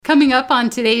Coming up on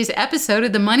today's episode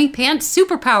of the Money Pants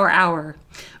Superpower Hour.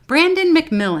 Brandon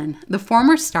McMillan, the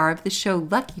former star of the show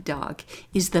Lucky Dog,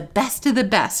 is the best of the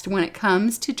best when it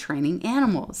comes to training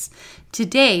animals.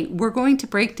 Today, we're going to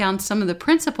break down some of the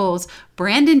principles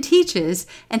Brandon teaches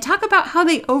and talk about how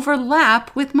they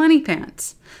overlap with Money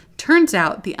Pants. Turns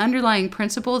out the underlying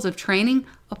principles of training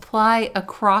apply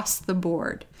across the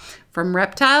board, from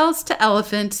reptiles to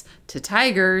elephants to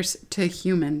tigers to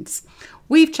humans.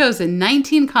 We've chosen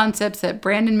 19 concepts that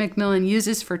Brandon McMillan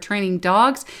uses for training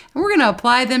dogs, and we're going to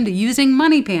apply them to using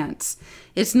Money Pants.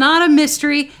 It's not a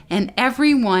mystery, and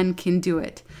everyone can do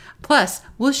it. Plus,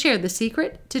 we'll share the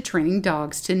secret to training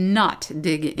dogs to not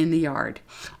dig in the yard.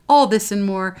 All this and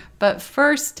more, but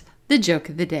first, the joke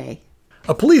of the day.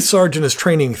 A police sergeant is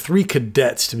training 3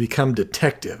 cadets to become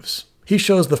detectives. He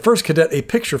shows the first cadet a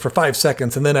picture for 5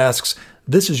 seconds and then asks,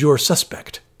 "This is your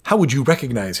suspect. How would you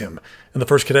recognize him?" And the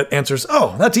first cadet answers,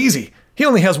 "Oh, that's easy. He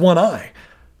only has one eye."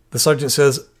 The sergeant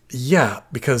says, "Yeah,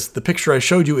 because the picture I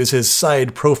showed you is his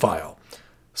side profile."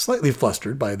 Slightly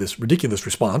flustered by this ridiculous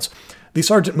response, the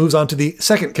sergeant moves on to the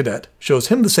second cadet, shows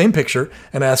him the same picture,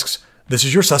 and asks, "This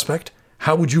is your suspect.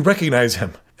 How would you recognize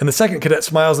him?" And the second cadet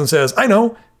smiles and says, "I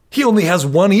know. He only has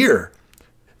one ear."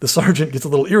 The sergeant gets a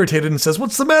little irritated and says,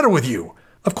 "What's the matter with you?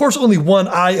 Of course only one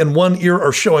eye and one ear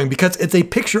are showing because it's a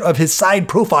picture of his side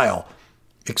profile."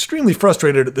 Extremely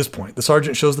frustrated at this point, the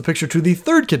sergeant shows the picture to the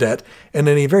third cadet and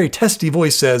in a very testy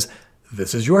voice says,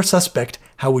 "This is your suspect.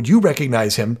 How would you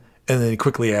recognize him?" And then he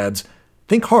quickly adds,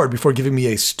 "Think hard before giving me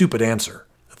a stupid answer."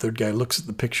 The third guy looks at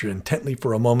the picture intently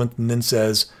for a moment and then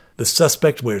says, "The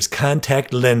suspect wears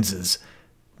contact lenses."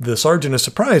 The sergeant is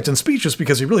surprised and speechless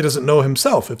because he really doesn't know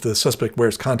himself if the suspect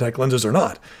wears contact lenses or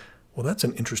not. "Well, that's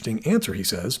an interesting answer," he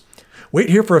says. "Wait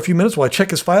here for a few minutes while I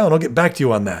check his file and I'll get back to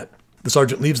you on that." The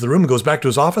sergeant leaves the room and goes back to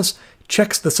his office,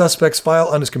 checks the suspect's file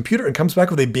on his computer and comes back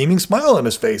with a beaming smile on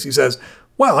his face. He says,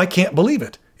 "Wow, I can't believe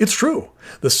it. It's true.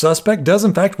 The suspect does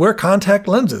in fact wear contact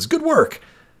lenses. Good work.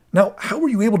 Now, how were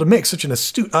you able to make such an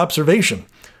astute observation?"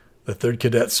 The third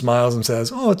cadet smiles and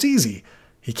says, "Oh, it's easy.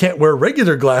 He can't wear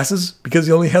regular glasses because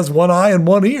he only has one eye and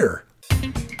one ear."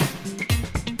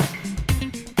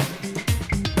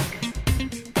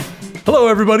 Hello,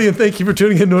 everybody, and thank you for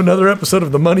tuning in to another episode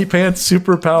of the Money Pants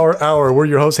Superpower Hour. We're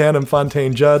your hosts, Hannah and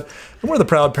Fontaine Judd, and we're the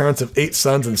proud parents of 8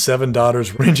 sons and 7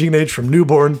 daughters, ranging in age from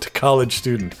newborn to college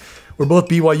student. We're both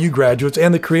BYU graduates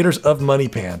and the creators of Money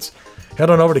Pants. Head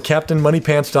on over to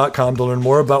CaptainMoneyPants.com to learn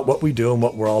more about what we do and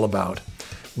what we're all about.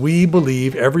 We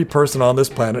believe every person on this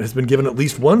planet has been given at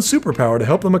least one superpower to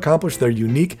help them accomplish their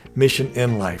unique mission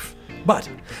in life. But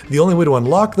the only way to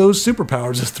unlock those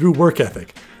superpowers is through work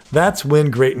ethic. That's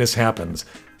when greatness happens.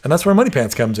 And that's where Money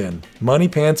Pants comes in. Money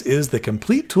Pants is the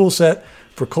complete tool set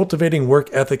for cultivating work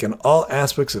ethic in all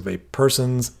aspects of a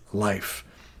person's life.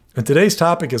 And today's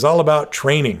topic is all about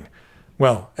training.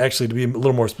 Well, actually, to be a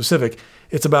little more specific,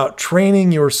 it's about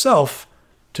training yourself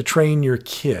to train your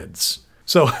kids.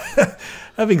 So,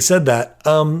 having said that,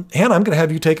 Hannah, I'm going to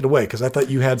have you take it away because I thought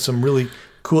you had some really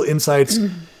cool insights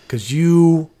because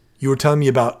you were telling me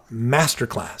about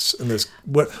masterclass and this,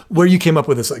 where you came up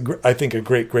with this, I think, a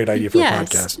great idea for a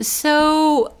podcast.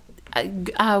 So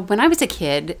when I was a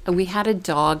kid, we had a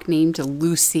dog named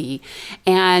Lucy,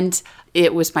 and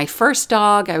it was my first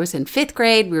dog. I was in 5th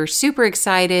grade. We were super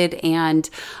excited, and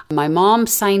my mom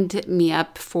signed me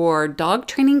up for dog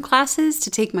training classes to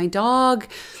take my dog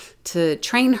to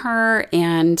train her,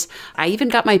 and I even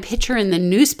got my picture in the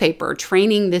newspaper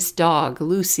training this dog,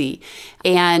 Lucy.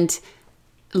 And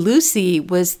Lucy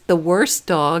was the worst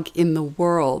dog in the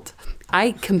world.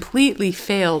 I completely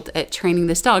failed at training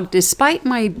this dog, despite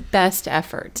my best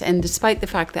efforts and despite the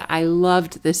fact that I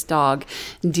loved this dog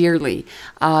dearly.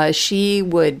 She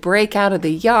would break out of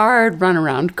the yard, run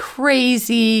around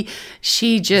crazy.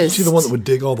 She the one that would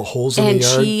dig all the holes in the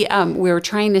yard? And we were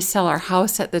trying to sell our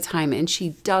house at the time, and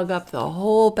she dug up the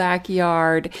whole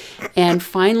backyard. And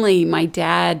finally, my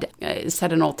dad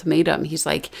set an ultimatum. He's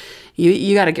like,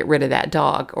 you got to get rid of that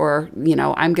dog, or,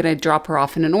 I'm going to drop her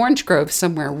off in an orange grove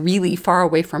somewhere really far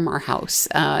away from our house.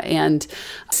 And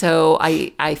so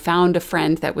I found a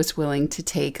friend that was willing to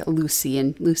take Lucy,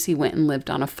 and Lucy went and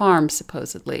lived on a farm,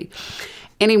 supposedly.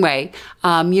 Anyway,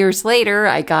 years later,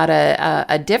 I got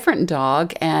a different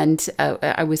dog, and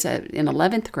I was in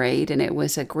 11th grade, and it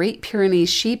was a Great Pyrenees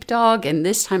sheepdog, and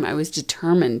this time I was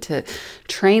determined to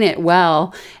train it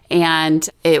well, and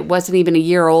it wasn't even a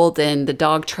year old, and the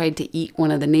dog tried to eat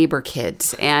one of the neighbor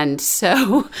kids, and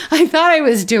so I thought I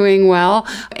was doing well,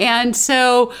 and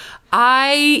so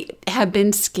I have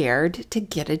been scared to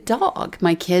get a dog.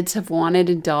 My kids have wanted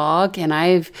a dog,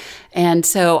 and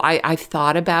so I've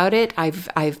thought about it.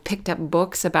 I've picked up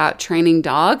books about training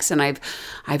dogs, and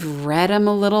I've read them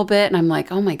a little bit, and I'm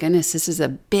like, oh my goodness, this is a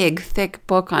big, thick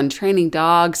book on training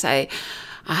dogs. This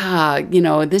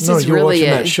is you were really watching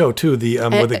that show too.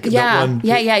 Yeah.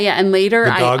 And later,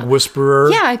 the dog whisperer.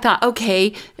 Yeah, I thought,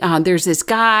 okay, there's this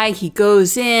guy. He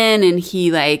goes in and he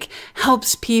like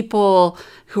helps people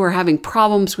who are having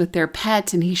problems with their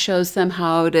pets, and he shows them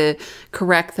how to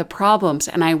correct the problems.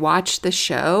 And I watched the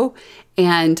show,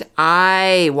 and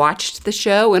I watched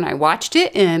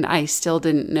it, and I still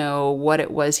didn't know what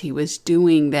it was he was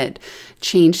doing that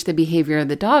changed the behavior of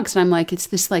the dogs. And I'm like, it's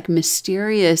this like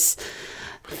mysterious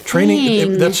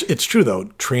training. It's true though.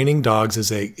 Training dogs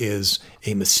is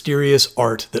a mysterious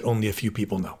art that only a few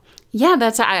people know. Yeah,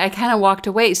 I kind of walked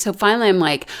away. So finally I'm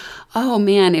like, oh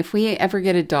man, if we ever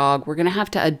get a dog, we're going to have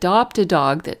to adopt a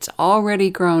dog that's already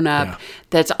grown up,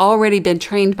 that's already been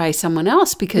trained by someone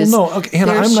else, because Hannah,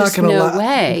 there's I'm not just going to no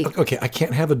way. Okay, I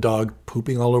can't have a dog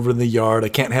pooping all over the yard. I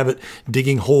can't have it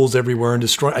digging holes everywhere and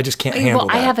destroying. I just can't handle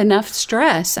that. I have enough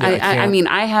stress. Yeah,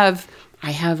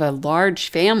 I have a large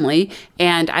family,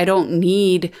 and I don't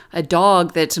need a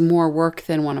dog that's more work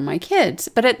than one of my kids.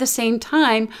 But at the same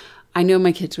time, I know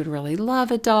my kids would really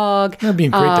love a dog. That'd be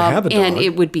great to have a dog. And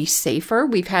it would be safer.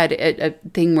 We've had a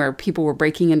thing where people were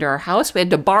breaking into our house. We had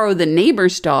to borrow the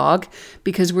neighbor's dog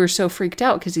because we were so freaked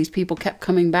out because these people kept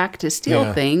coming back to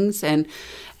steal things. And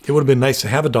it would have been nice to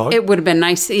have a dog. It would have been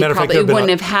nice. It wouldn't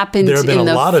have happened in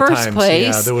the first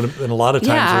place. Yeah, there would have been a lot of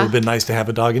times it would have been nice to have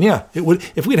a dog. And it would.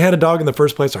 If we'd had a dog in the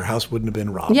first place, our house wouldn't have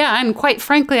been robbed. Yeah, and quite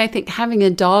frankly, I think having a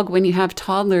dog when you have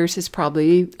toddlers is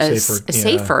probably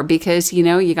safer because,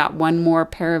 you got one more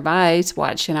pair of eyes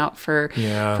watching out for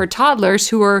toddlers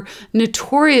who are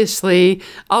notoriously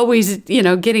always,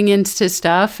 getting into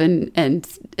stuff and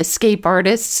escape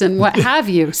artists and what have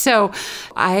you. So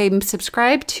I'm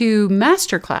subscribed to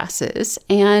master classes,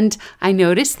 and I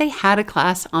noticed they had a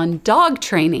class on dog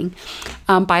training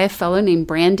by a fellow named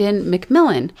Brandon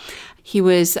McMillan. He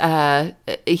was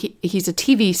he's a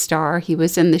TV star. He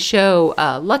was in the show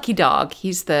Lucky Dog.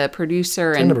 He's the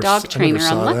producer and dog trainer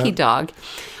on Lucky Dog.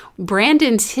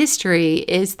 Brandon's history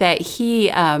is that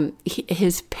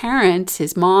his parents,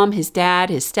 his mom, his dad,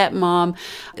 his stepmom,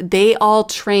 they all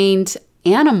trained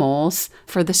animals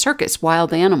for the circus,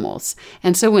 wild animals.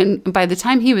 And so by the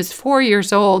time he was 4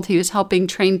 years old, he was helping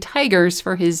train tigers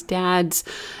for his dad's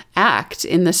act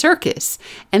in the circus.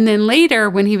 And then later,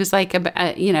 when he was like,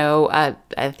 I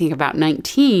think about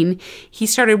 19, he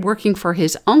started working for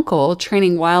his uncle,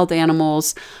 training wild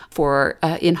animals for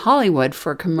in Hollywood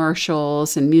for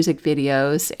commercials and music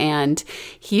videos. And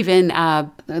he even,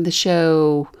 the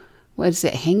show, what is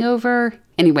it, Hangover?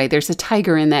 Anyway, there's a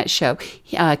tiger in that show.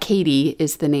 Katie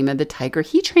is the name of the tiger.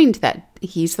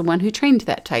 He's the one who trained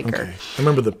that tiger. Okay. I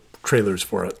remember the trailers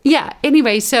for it. Yeah.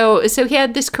 Anyway, so he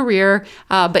had this career,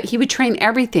 but he would train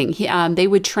everything. They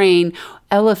would train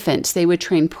elephants. They would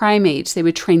train primates. They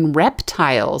would train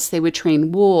reptiles. They would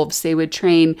train wolves. They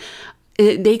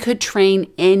could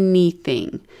train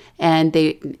anything. And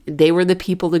they were the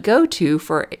people to go to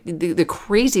for the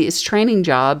craziest training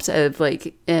jobs of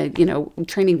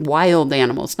training wild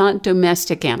animals, not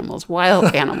domestic animals,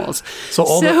 wild animals. So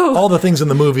all the things in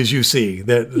the movies you see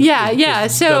that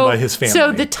done by his family.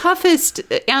 So the toughest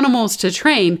animals to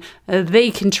train,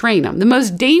 they can train them. The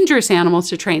most dangerous animals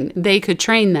to train, they could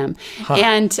train them. Huh.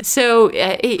 And so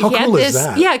he had this,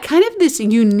 kind of this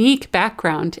unique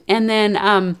background. And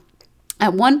then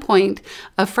at one point,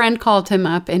 a friend called him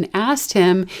up and asked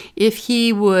him if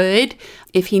he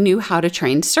knew how to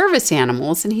train service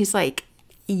animals. And he's like,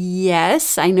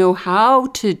 yes, I know how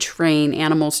to train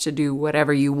animals to do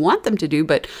whatever you want them to do,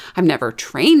 but I've never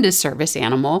trained a service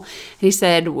animal. And he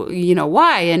said,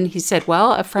 why? And he said,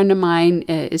 well, a friend of mine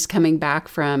is coming back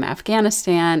from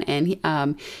Afghanistan,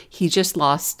 and he just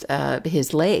lost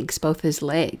his legs, both his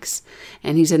legs.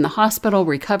 And he's in the hospital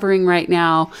recovering right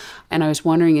now. And I was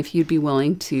wondering if you'd be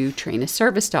willing to train a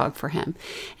service dog for him.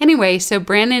 Anyway, so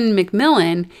Brandon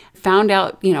McMillan found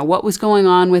out, what was going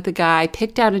on with the guy,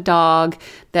 picked out a dog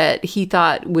that he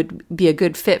thought would be a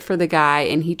good fit for the guy,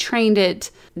 and he trained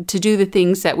it to do the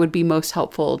things that would be most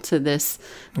helpful to this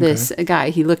guy.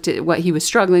 He looked at what he was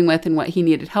struggling with and what he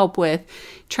needed help with,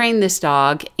 trained this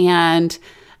dog, and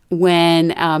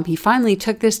when he finally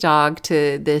took this dog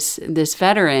to this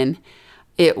veteran,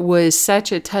 it was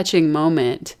such a touching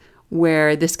moment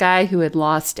where this guy who had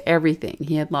lost everything,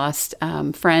 he had lost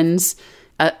friends,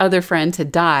 other friends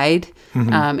had died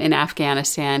in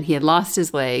Afghanistan. He had lost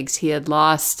his legs. He had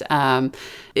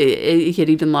he had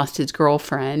even lost his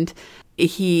girlfriend.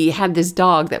 He had this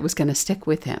dog that was going to stick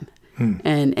with him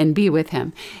and be with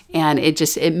him. And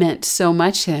it meant so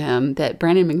much to him that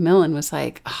Brandon McMillan was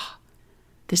like, oh,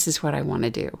 this is what I want to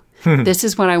do. This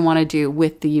is what I want to do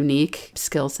with the unique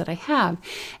skills that I have.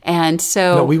 And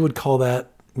so... No, we would call that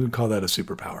a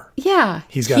superpower. Yeah.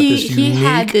 He's got this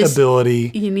unique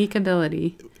ability. Unique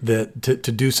ability. That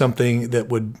to do something that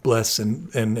would bless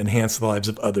and enhance the lives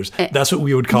of others. That's what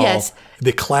we would call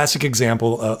the classic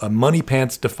example, a Money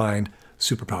Pants defined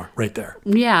superpower right there.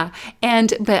 Yeah.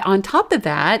 But on top of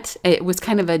that, it was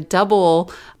kind of a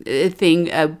double thing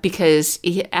because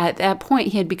at that point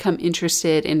he had become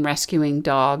interested in rescuing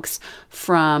dogs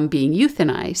from being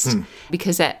euthanized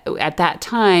because at that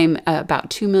time,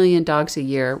 about 2 million dogs a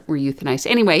year were euthanized.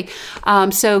 Anyway,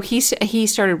 so he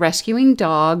started rescuing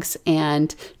dogs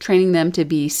and training them to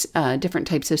be different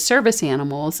types of service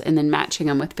animals and then matching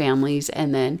them with families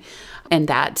and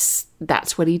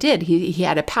that's what he did. He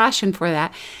had a passion for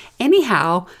that.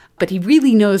 Anyhow, but he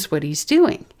really knows what he's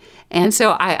doing. And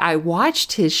so I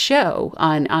watched his show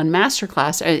on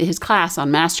Masterclass, his class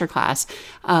on Masterclass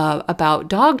about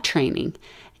dog training.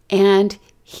 And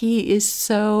he is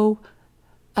so...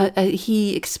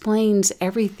 he explains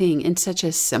everything in such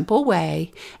a simple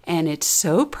way, and it's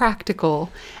so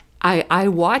practical. I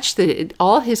watched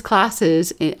all his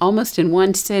classes almost in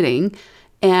one sitting,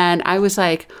 and I was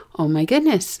like, oh my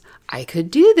goodness, I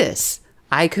could do this.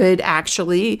 I could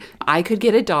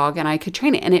get a dog and I could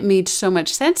train it. And it made so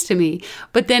much sense to me.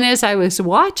 But then as I was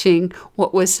watching,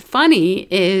 what was funny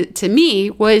to me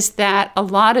was that a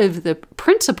lot of the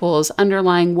principles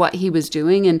underlying what he was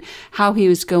doing and how he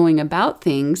was going about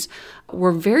things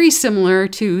were very similar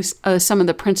to some of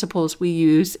the principles we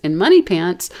use in Money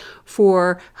Pants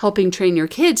for helping train your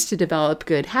kids to develop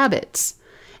good habits.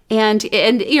 And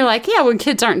you're like, yeah, when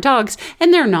kids aren't dogs,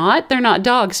 and they're not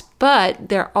dogs, but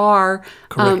there are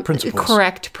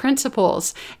correct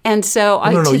principles. And so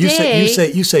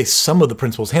today, you say some of the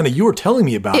principles. Hannah, you were telling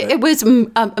me about it. It was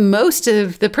most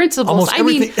of the principles.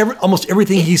 Almost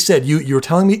everything he said. You were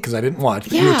telling me because I didn't watch.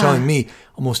 But you were telling me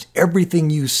almost everything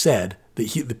you said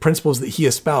the principles that he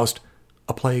espoused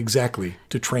apply exactly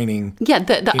to training. Yeah,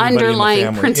 the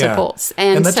underlying principles,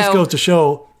 and that just goes to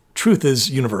show. Truth is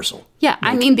universal. Yeah,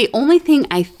 I mean, the only thing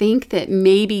I think that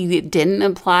maybe it didn't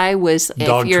apply was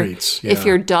if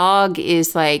your dog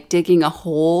is like digging a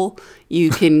hole, you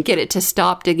can get it to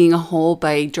stop digging a hole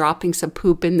by dropping some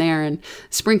poop in there and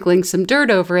sprinkling some dirt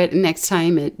over it. And next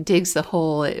time it digs the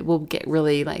hole, it will get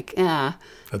really like,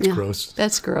 That's gross.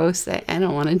 That's gross. I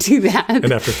don't want to do that.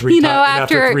 And after three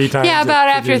times. Yeah,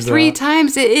 after three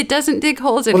times, it doesn't dig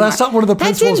holes anymore. Well, that's not one of the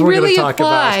principles we're going to talk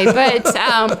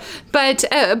about.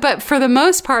 But for the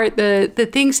most part, the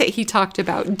things that he talked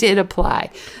about did apply.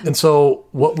 And so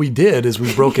what we did is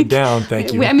we broke it down.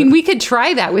 Thank you. I mean, we could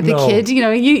try that with the kids. You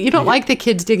know, you don't like the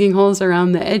kids digging holes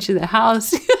around the edge of the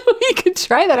house. We could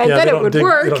try that. I bet it would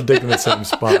work. They don't dig in the same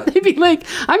spot. They'd be like,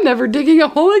 I'm never digging a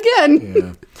hole again.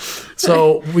 Yeah.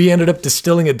 So we ended up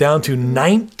distilling it down to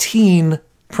 19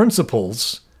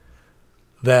 principles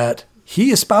that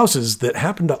he espouses that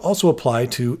happen to also apply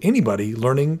to anybody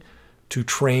learning to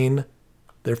train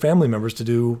their family members to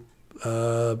do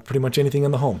pretty much anything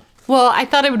in the home. Well, I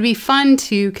thought it would be fun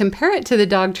to compare it to the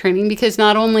dog training because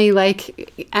not only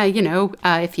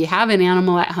if you have an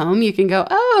animal at home, you can go,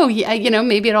 oh, yeah,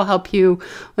 maybe it'll help you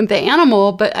with the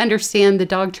animal, but understand the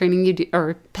dog training you do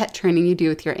or pet training you do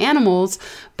with your animals,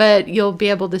 but you'll be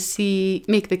able to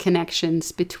make the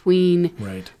connections between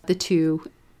the two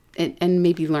and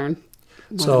maybe learn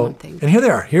one thing. And here they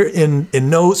are, here in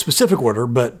no specific order,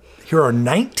 but here are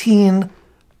 19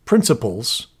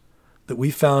 principles that we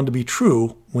found to be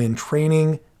true when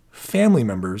training family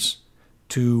members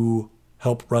to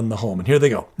help run the home. And here they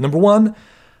go. Number one,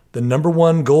 the number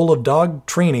one goal of dog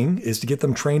training is to get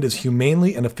them trained as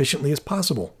humanely and efficiently as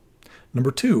possible.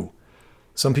 Number two,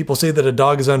 some people say that a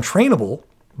dog is untrainable,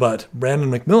 but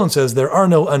Brandon McMillan says there are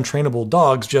no untrainable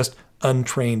dogs, just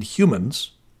untrained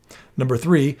humans. Number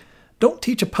three, don't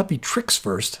teach a puppy tricks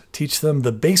first, teach them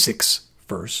the basics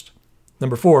first.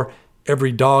 Number four,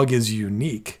 every dog is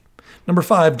unique. Number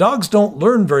five, dogs don't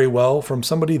learn very well from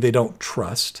somebody they don't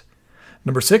trust.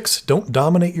 Number six, don't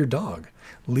dominate your dog.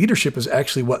 Leadership is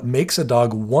actually what makes a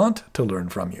dog want to learn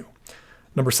from you.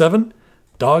 Number seven,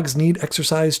 dogs need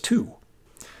exercise too.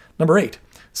 Number eight,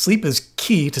 sleep is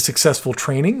key to successful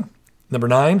training. Number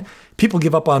nine, people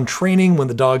give up on training when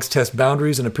the dogs test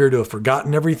boundaries and appear to have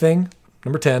forgotten everything.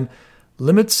 Number 10,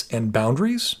 limits and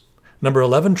boundaries. Number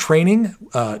 11, training,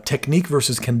 technique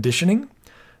versus conditioning.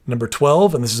 Number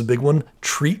 12, and this is a big one,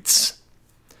 treats.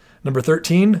 Number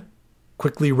 13,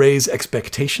 quickly raise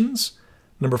expectations.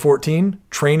 Number 14,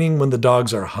 training when the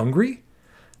dogs are hungry.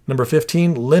 Number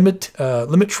 15, limit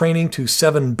training to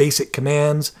 7 basic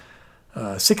commands.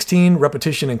 16,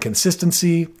 repetition and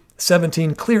consistency.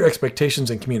 17, clear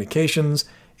expectations and communications.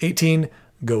 18,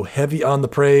 go heavy on the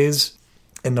praise.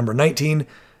 And number 19,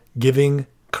 giving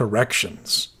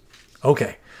corrections.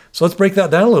 Okay, so let's break that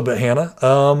down a little bit,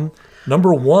 Hannah.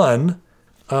 Number one,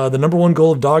 the number one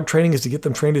goal of dog training is to get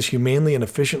them trained as humanely and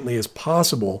efficiently as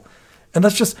possible. And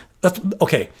that's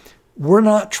okay. We're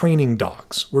not training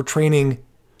dogs. We're training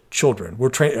children. We're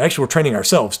training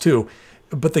ourselves too.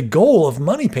 But the goal of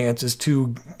Money Pants is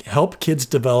to help kids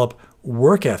develop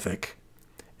work ethic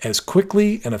as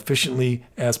quickly and efficiently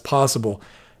as possible,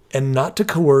 and not to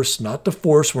coerce, not to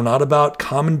force. We're not about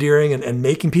commandeering and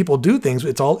making people do things.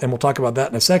 It's all, and we'll talk about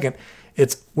that in a second.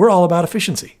 We're all about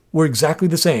efficiency. We're exactly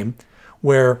the same,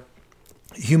 where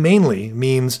humanely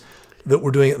means that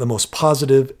we're doing it in the most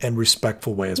positive and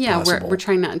respectful way as possible. Yeah, we're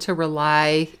trying not to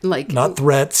rely, not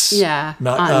threats,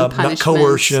 not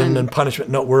coercion and punishment.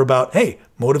 No, we're about,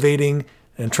 motivating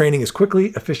and training as quickly,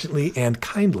 efficiently, and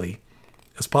kindly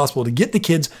as possible to get the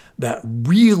kids that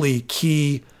really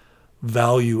key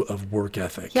value of work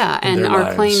ethic. Yeah, and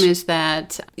our claim is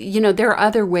that, there are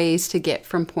other ways to get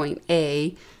from point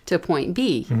A to point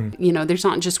B. Mm-hmm. There's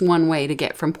not just one way to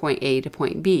get from point A to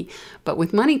point B. But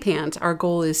with Money Pants, our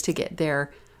goal is to get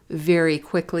there very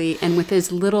quickly and with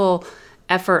as little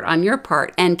effort on your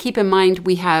part. And keep in mind,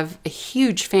 we have a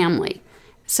huge family.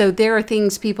 So there are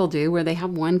things people do where they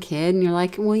have one kid and you're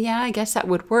like, well, yeah, I guess that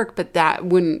would work. But that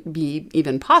wouldn't be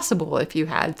even possible if you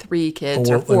had 3 kids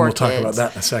or 4 kids. We'll talk about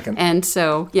that in a second. And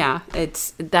so,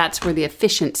 that's where the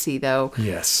efficiency, though,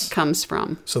 comes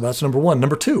from. So that's number one.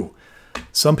 Number 2,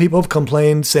 some people have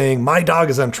complained saying, my dog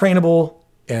is untrainable.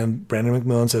 And Brandon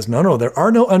McMillan says, no, there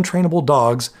are no untrainable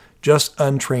dogs, just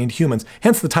untrained humans.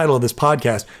 Hence the title of this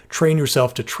podcast, Train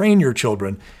Yourself to Train Your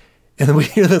Children. And we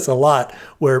hear this a lot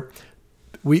where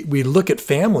we look at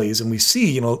families and we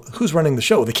see, who's running the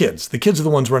show? The kids. The kids are the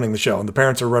ones running the show, and the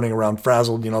parents are running around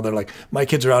frazzled. They're like, my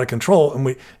kids are out of control.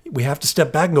 And we have to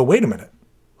step back and go, wait a minute.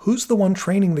 Who's the one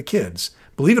training the kids?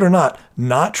 Believe it or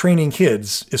not training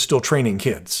kids is still training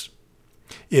kids.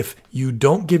 If you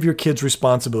don't give your kids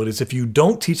responsibilities, if you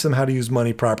don't teach them how to use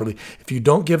money properly, if you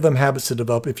don't give them habits to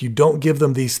develop, if you don't give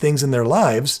them these things in their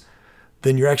lives,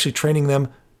 then you're actually training them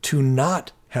to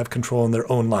not have control in their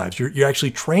own lives. You're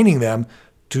actually training them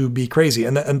to be crazy.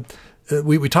 And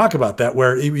we talk about that,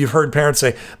 where you've heard parents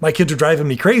say, my kids are driving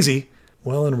me crazy.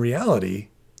 Well, in reality,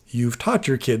 you've taught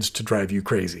your kids to drive you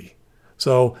crazy.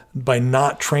 So by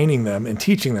not training them and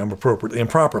teaching them appropriately and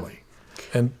properly.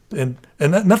 And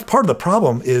that's part of the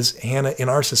problem is, Hannah, in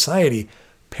our society,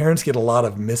 parents get a lot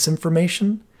of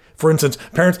misinformation. For instance,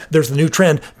 there's the new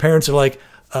trend. Parents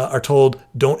are told,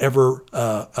 don't ever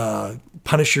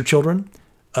punish your children.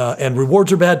 And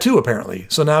rewards are bad too, apparently.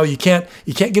 So now you can't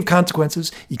give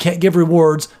consequences. You can't give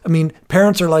rewards. I mean,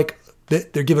 parents are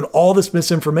they're given all this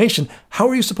misinformation. How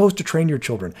are you supposed to train your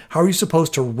children? How are you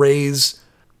supposed to raise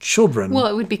children? Well,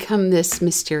 it would become this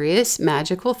mysterious,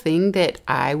 magical thing that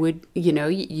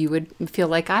you would feel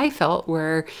like I felt,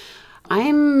 where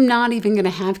I'm not even going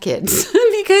to have kids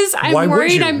because I'm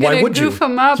worried I'm going to goof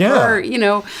them up, or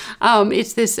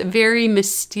it's this very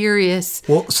mysterious.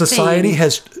 Well, society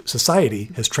has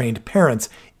trained parents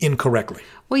incorrectly.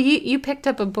 Well, you picked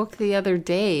up a book the other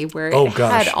day where it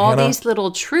had all these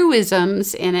little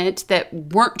truisms in it that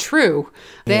weren't true.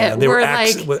 They were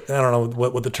I don't know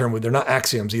what the term would. They're not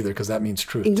axioms either, because that means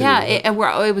truth. Yeah, it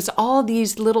was all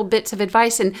these little bits of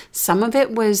advice, and some of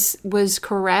it was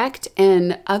correct,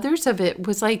 and others of it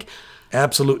was like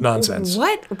absolute nonsense.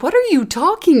 What are you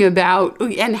talking about?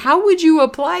 And how would you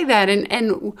apply that?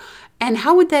 And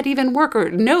how would that even work? Or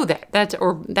no,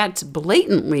 that's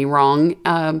blatantly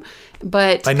wrong.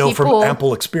 But I know from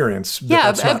ample experience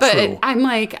that's not true. I'm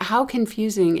like, how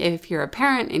confusing if you're a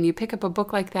parent and you pick up a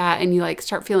book like that and you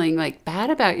start feeling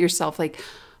bad about yourself,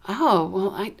 oh,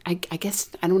 well, I guess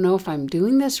I don't know if I'm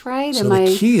doing this right. So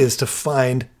the key is to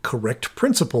find correct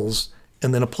principles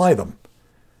and then apply them.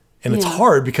 And it's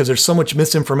hard because there's so much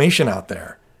misinformation out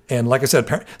there. And like I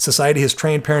said, society has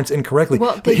trained parents incorrectly.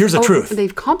 Well, but here's the truth.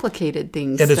 They've complicated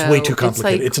things. And it's way too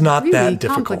complicated. It's not really that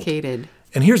difficult. Complicated.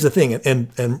 And here's the thing,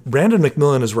 and Brandon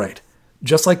McMillan is right.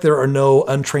 Just like there are no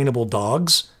untrainable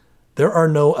dogs, there are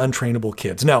no untrainable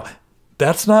kids. Now,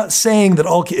 that's not saying that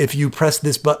if you press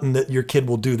this button that your kid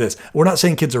will do this. We're not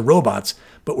saying kids are robots,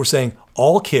 but we're saying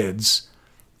all kids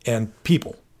and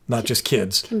people, not just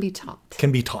kids, can be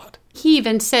taught. He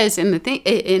even says in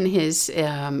in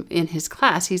his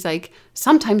class, he's like,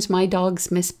 sometimes my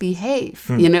dogs misbehave.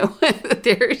 You know,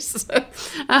 there's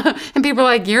and people are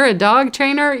like, you're a dog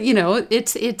trainer. You know,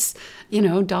 it's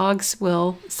dogs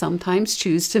will sometimes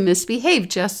choose to misbehave,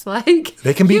 just like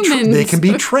They can humans. they can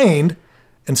be trained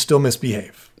and still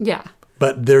misbehave. Yeah.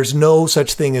 But there's no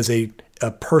such thing as a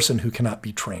person who cannot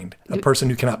be trained, a person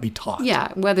who cannot be taught.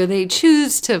 Yeah, whether they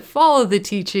choose to follow the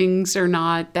teachings or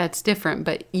not, that's different.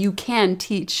 But you can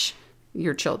teach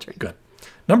your children. Good.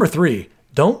 Number 3,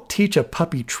 don't teach a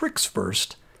puppy tricks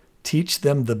first. Teach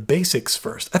them the basics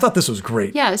first. I thought this was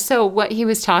great. Yeah, so what he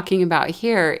was talking about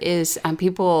here is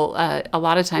people a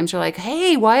lot of times are like,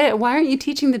 hey, why aren't you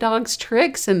teaching the dogs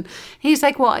tricks? And he's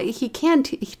like, well, he can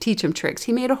teach them tricks.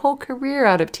 He made a whole career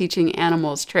out of teaching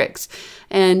animals tricks.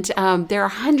 And there are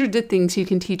hundreds of things you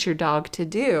can teach your dog to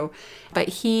do. But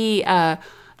he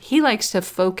likes to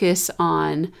focus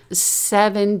on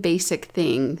 7 basic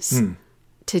things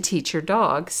to teach your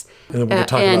dogs. And then we'll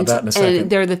talk about that in a second. And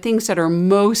they're the things that are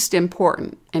most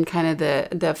important and kind of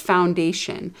the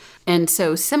foundation. And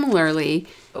so similarly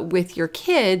with your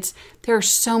kids, there are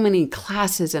so many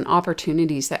classes and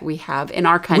opportunities that we have in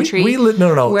our country. In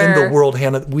the world,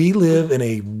 Hannah, we live in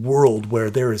a world where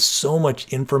there is so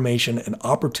much information and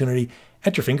opportunity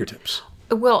at your fingertips.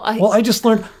 Well, I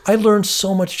learned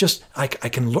so much. I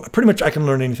can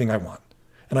learn anything I want,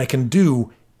 and I can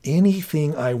do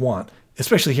anything I want.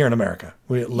 Especially here in America,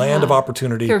 we're a land of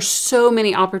opportunity. There's so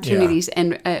many opportunities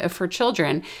and for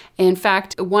children. In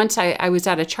fact, once I was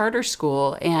at a charter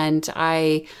school and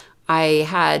I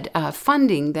had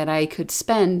funding that I could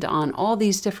spend on all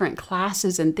these different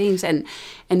classes and things, and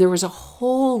there was a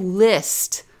whole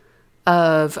list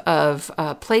of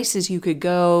places you could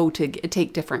go to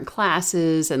take different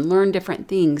classes and learn different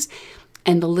things.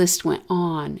 And the list went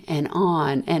on and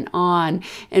on and on.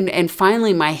 And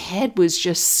finally my head was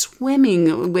just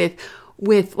swimming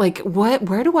with like,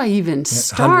 where do I even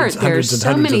start? There's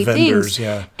so many things.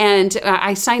 And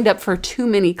I signed up for too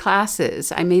many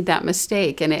classes. I made that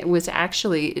mistake. And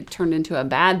it turned into a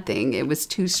bad thing. It was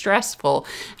too stressful.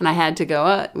 And I had to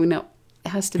go, it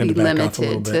has to be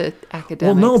limited to academics.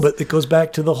 Well, no, but it goes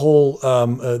back to the whole,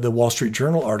 the Wall Street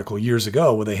Journal article years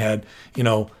ago where they had,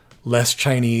 less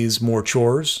Chinese, more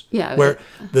chores. Yeah. Where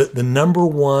the number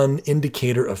one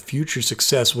indicator of future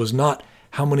success was not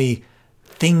how many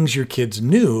things your kids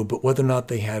knew, but whether or not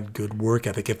they had good work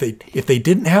ethic. If they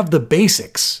didn't have the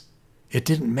basics, it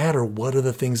didn't matter what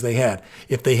other things they had.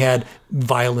 If they had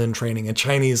violin training and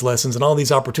Chinese lessons and all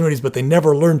these opportunities, but they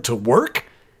never learned to work,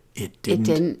 it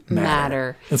didn't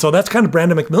matter. And so that's kind of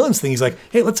Brandon McMillan's thing. He's like,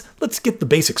 hey, let's get the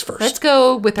basics first. Let's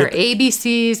go with our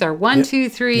ABCs, our 1, 2,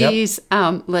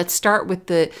 3s. Let's start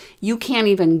with you can't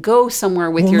even go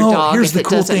somewhere with your dog if it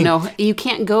doesn't know. You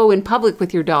can't go in public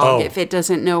with your dog if it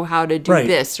doesn't know how to do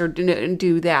this or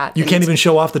do that. You can't even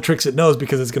show off the tricks it knows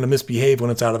because it's going to misbehave when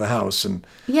it's out of the house. And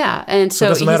so it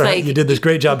doesn't matter. You did this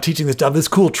great job teaching this dog this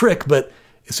cool trick, but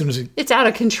as soon as it's out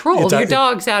of control. Your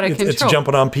dog's out of control. It's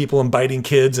jumping on people and biting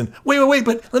kids and wait,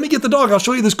 but let me get the dog. I'll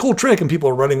show you this cool trick. And people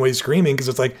are running away screaming because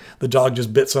it's like the dog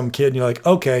just bit some kid. And you're like,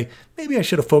 okay, maybe I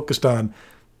should have focused on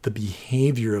the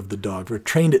behavior of the dog. We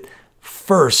trained it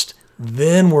first,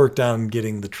 then worked on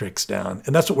getting the tricks down.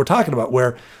 And that's what we're talking about,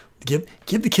 where give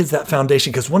the kids that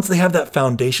foundation, because once they have that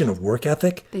foundation of work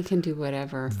ethic, they can do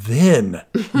whatever. Then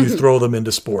you throw them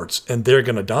into sports and they're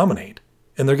going to dominate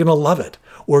and they're going to love it.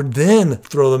 Or then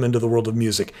throw them into the world of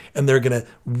music and they're going to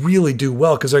really do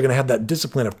well because they're going to have that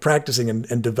discipline of practicing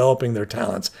and developing their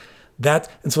talents. And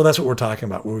so that's what we're talking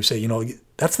about, where we say,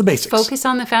 that's the basics. Focus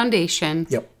on the foundation.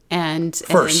 Yep. And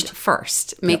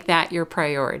first, make that your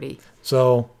priority.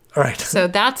 So, all right. So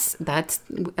that's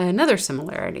another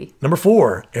similarity. Number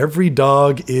 4, every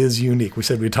dog is unique. We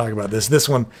said we'd talk about this. This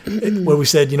one, where we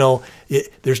said,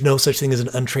 there's no such thing as an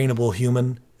untrainable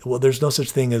human. Well, there's no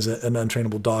such thing as an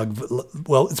untrainable dog.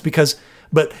 Well, it's because,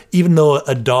 but even though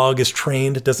a dog is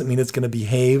trained, it doesn't mean it's going to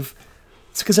behave.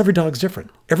 It's because every dog's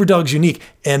different. Every dog's unique.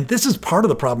 And this is part of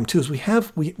the problem too, is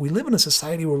we live in a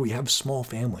society where we have small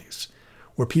families,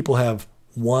 where people have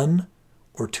 1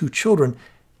 or 2 children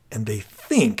and they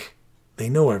think they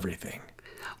know everything.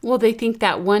 Well, they think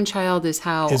that one child is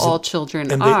how all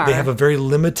children and are. They have a very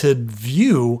limited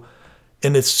view.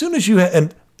 And as soon as you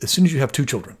have 2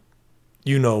 children,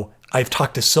 I've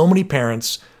talked to so many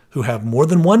parents who have more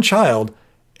than 1 child,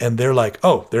 and they're like,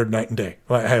 oh, they're night and day.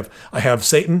 I have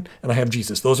Satan and I have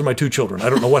Jesus. Those are my 2 children.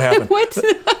 I don't know what happened. What?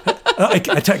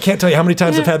 can't tell you how many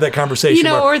times I've had that conversation. You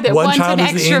know, where or that one one's child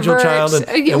an is the angel child.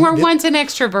 extrovert, or one's an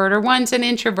extrovert, or one's an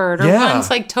introvert, or one's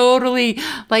like totally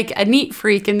like a neat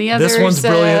freak, and the other's... This one's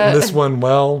brilliant, and this one,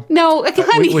 well... No,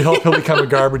 honey. We hope he'll become a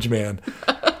garbage man.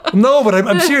 No, but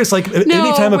I'm serious. Like,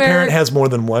 anytime a parent has more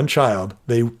than one child,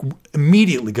 they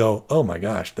immediately go, oh my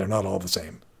gosh, they're not all the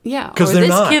same. Yeah, because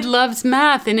this kid loves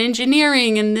math and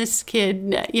engineering, and this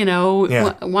kid,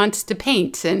 wants to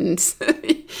paint, and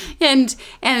and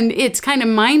it's kind of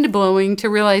mind blowing to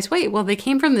realize, wait, well, they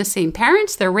came from the same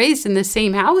parents, they're raised in the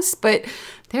same house, but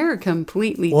they're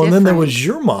completely different. And then there was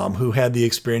your mom who had the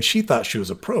experience. She thought she was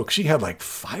a pro. She had like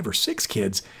 5 or 6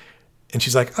 kids, and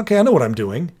she's like, okay, I know what I'm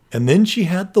doing. And then she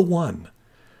had the one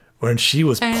when she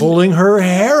was pulling her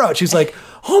hair out. She's like,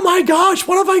 oh my gosh,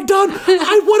 what have I done? What did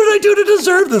I do to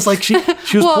deserve this? Like she was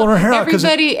pulling her hair out.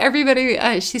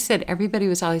 Everybody, she said, everybody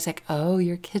was always like, oh,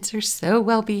 your kids are so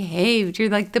well behaved. You're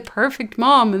like the perfect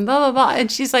mom and blah, blah, blah.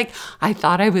 And she's like, I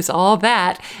thought I was all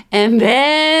that. And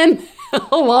then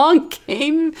along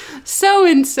came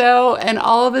so-and-so, and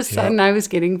all of a sudden I was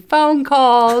getting phone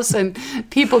calls and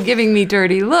people giving me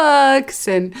dirty looks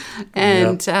and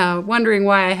wondering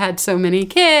why I had so many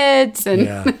kids.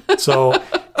 And so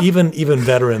even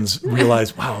veterans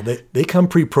realize, wow, they come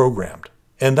pre-programmed.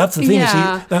 And that's the thing.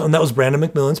 Yeah. And that was Brandon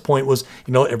McMillan's point was,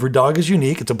 every dog is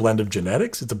unique. It's a blend of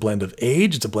genetics. It's a blend of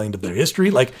age. It's a blend of their history.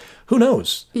 Like, who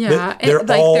knows? Yeah. They're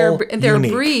like all their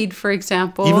unique. breed, for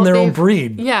example. Even their own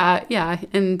breed. Yeah, yeah.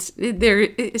 And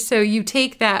so you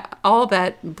take all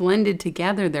that blended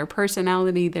together, their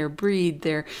personality, their breed,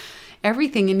 their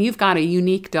everything, and you've got a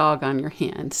unique dog on your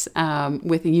hands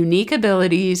with unique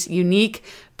abilities, unique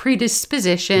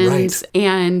predispositions,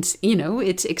 and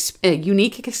it's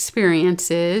unique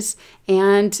experiences,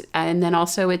 and then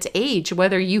also its age.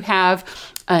 Whether you have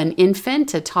an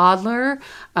infant, a toddler,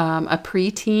 a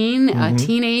preteen, a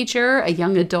teenager, a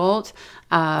young adult,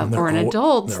 or an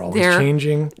adult, they're always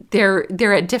changing.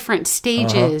 They're at different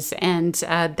stages, and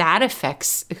that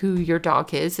affects who your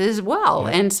dog is as well.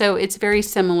 Yeah. And so it's very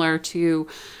similar to.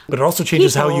 But it also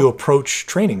changes how you approach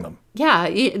training them.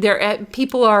 Yeah,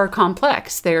 people are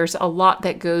complex. There's a lot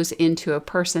that goes into a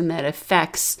person that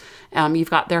affects. You've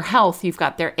got their health, you've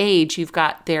got their age, you've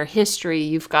got their history,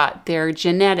 you've got their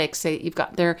genetics, you've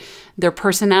got their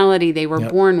personality they were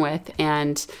born with,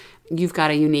 and you've got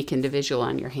a unique individual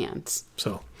on your hands.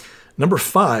 So, number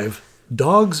 5,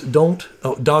 dogs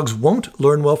won't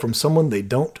learn well from someone they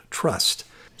don't trust.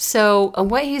 So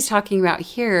what he's talking about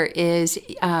here is,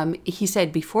 he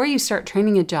said, before you start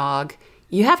training a dog,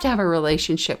 you have to have a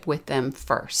relationship with them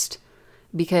first.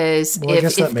 Because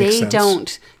if they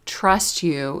don't trust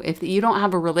you, if you don't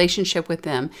have a relationship with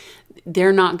them,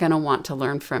 they're not going to want to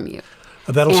learn from you.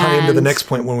 That'll tie into the next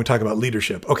point when we talk about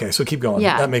leadership. Okay, so keep going.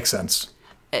 Yeah. That makes sense.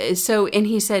 So, and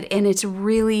he said, and it's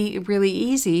really, really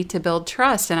easy to build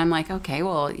trust. And I'm like, okay,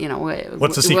 well,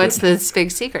 what's the secret? What's this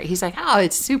big secret? He's like, oh,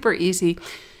 it's super easy.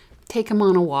 Take them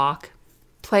on a walk,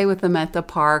 play with them at the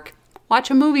park, watch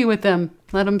a movie with them,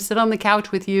 let them sit on the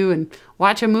couch with you and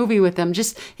watch a movie with them.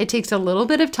 It takes a little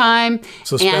bit of time.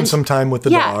 So spend some time with the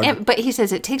dog. Yeah, but he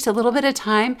says it takes a little bit of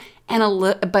time,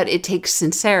 but it takes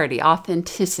sincerity,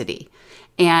 authenticity.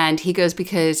 And he goes,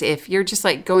 because if you're just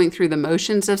like going through the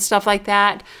motions of stuff like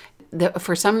that,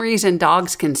 for some reason,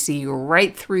 dogs can see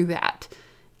right through that.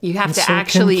 You have to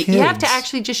actually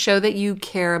just show that you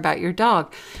care about your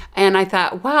dog. And I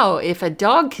thought, wow, if a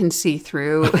dog can see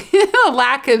through a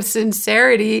lack of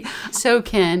sincerity, so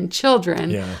can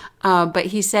children. Yeah. But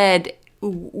he said,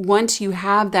 once you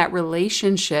have that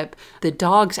relationship, the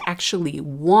dogs actually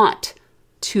want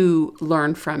to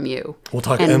learn from you. We'll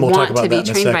talk about that in a second. To be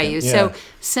trained by you. Yeah. So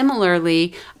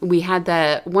similarly, we had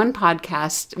the one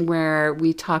podcast where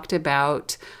we talked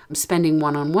about spending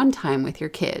one-on-one time with your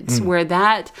kids, where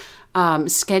that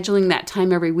scheduling that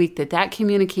time every week, that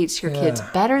communicates to your kids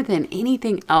better than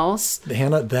anything else.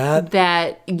 Hannah,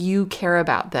 that you care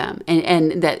about them,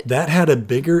 and that had a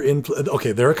bigger influence.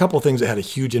 Okay, there are a couple of things that had a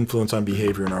huge influence on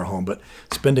behavior in our home, but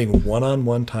spending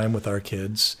one-on-one time with our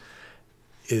kids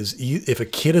is, if a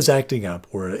kid is acting up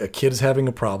or a kid is having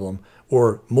a problem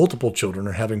or multiple children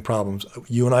are having problems,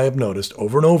 you and I have noticed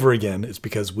over and over again, it's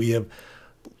because we have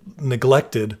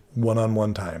neglected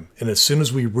one-on-one time. And as soon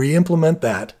as we re-implement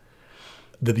that,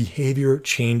 the behavior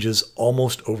changes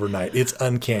almost overnight. It's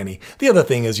uncanny. The other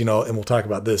thing is, and we'll talk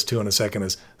about this too in a second,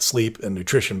 is sleep and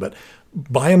nutrition. But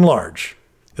by and large,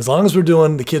 as long as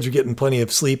the kids are getting plenty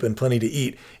of sleep and plenty to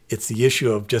eat, it's the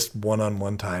issue of just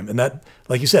one-on-one time. And that,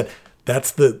 like you said,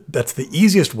 that's the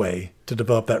easiest way to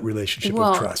develop that relationship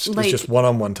of trust. It's just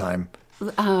one-on-one time.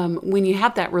 when you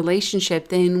have that relationship,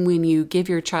 then when you give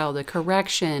your child a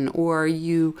correction or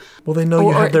you... Well, they know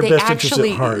you have their best interests at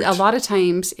heart. A lot of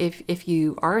times, if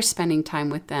you are spending time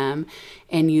with them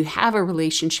and you have a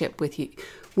relationship with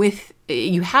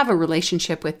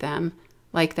them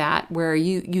like that, where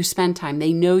you spend time,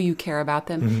 they know you care about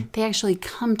them, they actually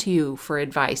come to you for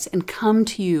advice and come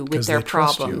to you with their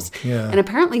problems. Yeah. And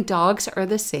apparently dogs are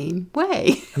the same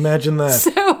way. Imagine that.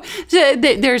 So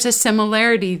there's a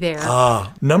similarity there.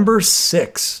 Number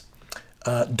 6,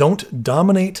 don't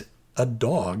dominate a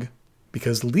dog,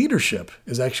 because leadership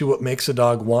is actually what makes a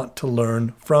dog want to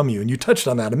learn from you. And you touched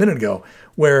on that a minute ago,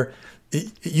 where it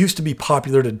used to be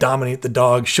popular to dominate the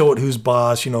dog, show it who's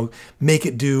boss, make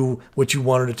it do what you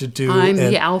wanted it to do. I'm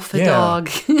the alpha dog.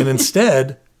 And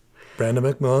instead, Brandon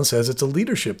McMillan says it's a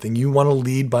leadership thing. You want to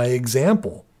lead by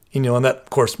example. And that, of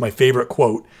course, my favorite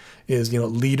quote is,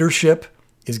 leadership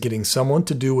is getting someone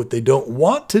to do what they don't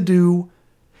want to do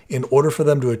in order for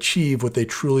them to achieve what they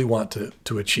truly want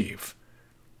to achieve.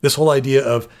 This whole idea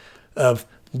of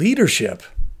leadership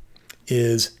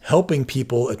is helping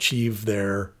people achieve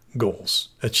their goals,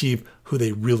 achieve who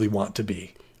they really want to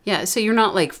be. Yeah, so you're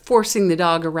not like forcing the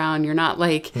dog around. You're not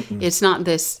like, it's not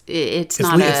this, it's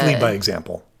lead by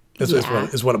example.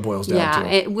 Is what it boils down to.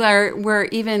 Yeah, where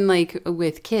even like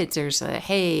with kids, there's a,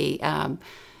 hey,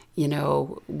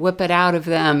 whip it out of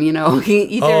them.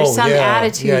 There's some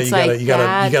attitudes you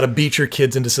gotta beat your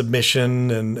kids into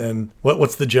submission, and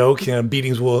what's the joke?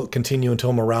 Beatings will continue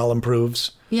until morale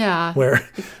improves. Yeah. Where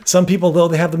some people, though,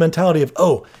 they have the mentality of,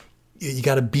 you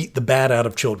got to beat the bad out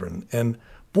of children. And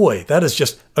boy, that is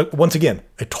just, once again,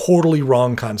 a totally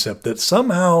wrong concept that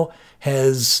somehow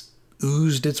has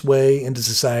oozed its way into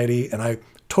society. And I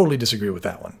totally disagree with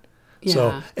that one. Yeah.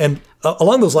 So, and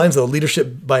along those lines, though,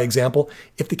 leadership by example,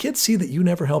 if the kids see that you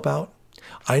never help out,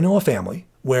 I know a family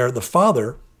where the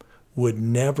father would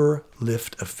never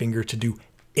lift a finger to do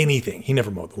anything. He never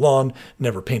mowed the lawn,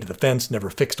 never painted the fence, never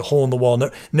fixed a hole in the wall,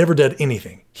 never did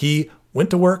anything. He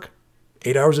went to work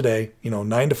 8 hours a day,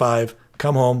 9 to 5,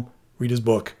 come home, read his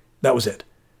book. That was it.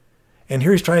 And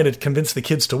here he's trying to convince the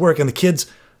kids to work. And the kids,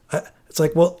 it's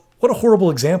like, well, what a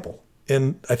horrible example.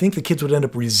 And I think the kids would end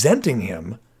up resenting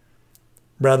him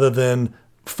rather than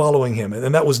following him.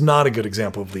 And that was not a good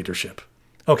example of leadership.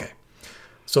 Okay.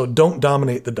 So don't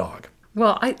dominate the dog.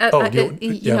 Well,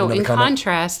 in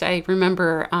contrast, I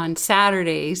remember on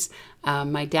Saturdays,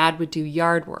 my dad would do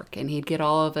yard work, and he'd get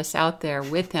all of us out there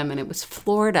with him, and it was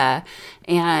Florida,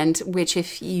 and which,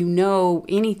 if you know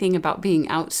anything about being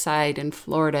outside in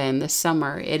Florida in the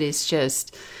summer, it is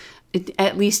just...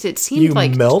 at least it seemed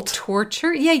like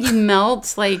torture. Yeah, you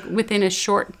melt like within a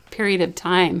short period of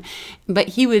time. But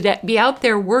he would be out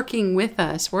there working with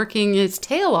us, working his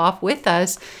tail off with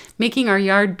us, making our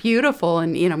yard beautiful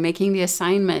and, making the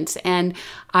assignments. And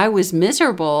I was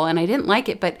miserable and I didn't like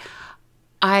it, but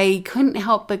I couldn't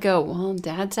help but go, well,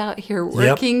 Dad's out here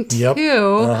working too.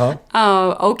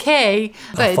 Okay.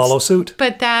 But follow suit.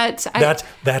 But that's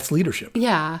leadership.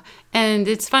 Yeah. And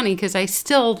it's funny because I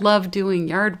still love doing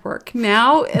yard work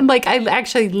now. Like, I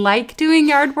actually like doing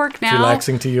yard work now. It's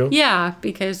relaxing to you? Yeah,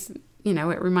 because,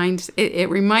 it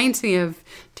reminds me of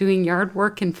doing yard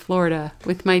work in Florida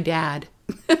with my dad.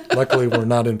 Luckily, we're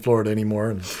not in Florida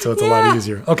anymore, so it's a lot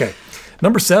easier. Okay.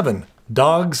 Number 7.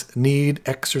 Dogs need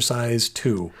exercise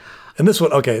too. And this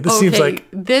one, seems like...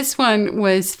 This one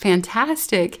was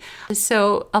fantastic.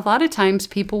 So a lot of times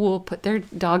people will put their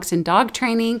dogs in dog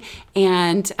training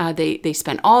and they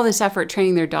spend all this effort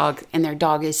training their dog and their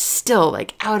dog is still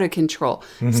like out of control.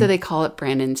 Mm-hmm. So they call up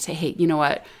Brandon and say, hey, you know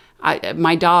what?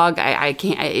 My dog, I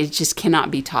can't, it just cannot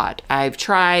be taught. I've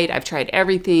tried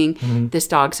everything. Mm-hmm. This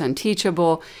dog's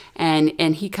unteachable.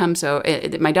 And he comes over,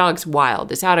 my dog's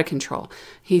wild, it's out of control.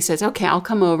 He says, okay, I'll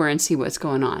come over and see what's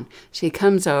going on. So he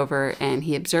comes over and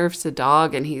he observes the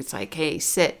dog and he's like, hey,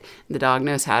 sit. The dog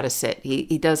knows how to sit.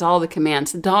 He does all the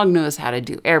commands. The dog knows how to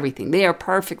do everything. They are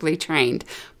perfectly trained,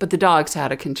 but the dog's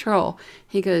out of control.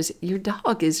 He goes, your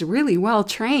dog is really well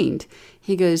trained.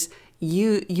 He goes,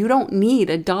 You don't need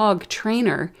a dog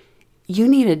trainer. You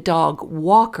need a dog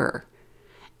walker.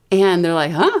 And they're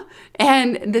like, huh?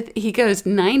 And he goes,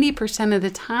 90% of the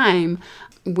time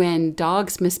when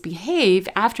dogs misbehave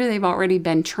after they've already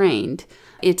been trained,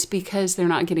 it's because they're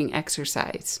not getting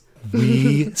exercise.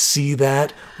 We see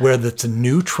that where that's a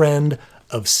new trend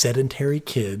of sedentary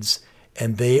kids.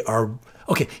 and they are,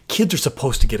 okay, kids are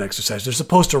supposed to get exercise. They're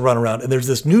supposed to run around. And there's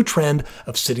this new trend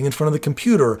of sitting in front of the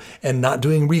computer and not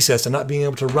doing recess and not being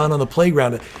able to run on the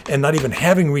playground and not even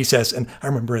having recess. And I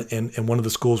remember in one of the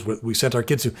schools where we sent our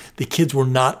kids to, the kids were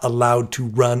not allowed to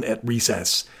run at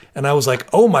recess. And I was like,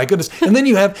 oh my goodness. And then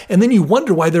you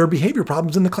wonder why there are behavior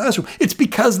problems in the classroom. It's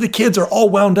because the kids are all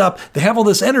wound up. They have all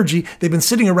this energy. They've been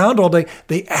sitting around all day.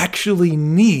 They actually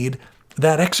need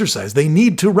that exercise. They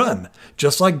need to run,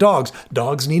 just like dogs.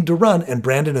 Dogs need to run, and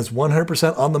Brandon is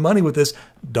 100% on the money with this.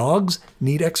 Dogs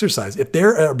need exercise. If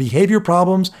there are behavior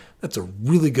problems, that's a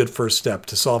really good first step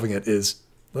to solving it is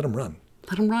let them run.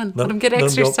 Let them run. Let them get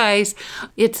exercise.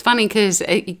 It's funny because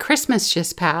Christmas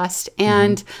just passed,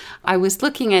 and I was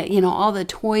looking at, all the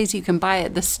toys you can buy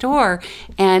at the store.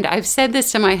 And I've said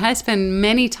this to my husband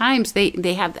many times.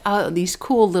 They have these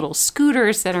cool little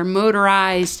scooters that are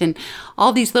motorized and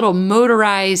all these little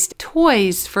motorized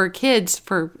toys for kids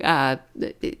for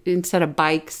instead of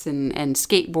bikes and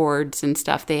skateboards and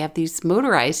stuff. They have these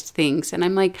motorized things. And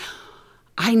I'm like,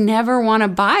 I never want to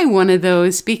buy one of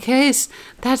those because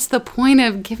that's the point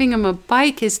of giving them a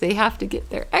bike is they have to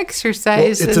get their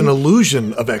exercise. Well, it's an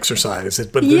illusion of exercise,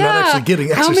 but they're not actually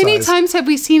getting exercise. How many times have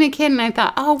we seen a kid and I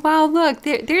thought, oh, wow, look,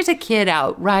 there's a kid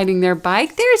out riding their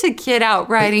bike. There's a kid out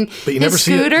riding but you never his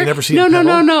scooter. You never see no, it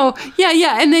pedal? No.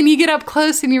 Yeah. And then you get up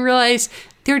close and you realize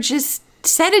they're just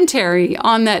sedentary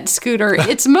on that scooter.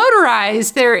 It's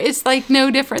motorized. It's like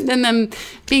no different than them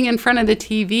being in front of the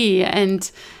TV and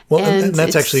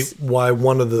that's actually why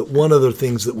one of the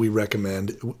things that we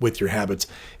recommend with your habits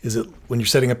is that when you're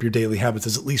setting up your daily habits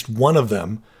is at least one of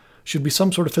them should be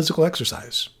some sort of physical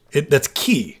exercise. That's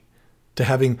key to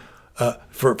having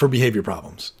for behavior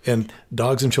problems. And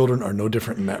dogs and children are no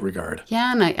different in that regard.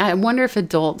 Yeah, and I wonder if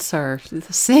adults are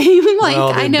the same. There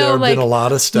have been a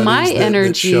lot of studies my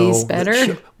energy is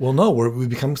better. We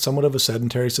become somewhat of a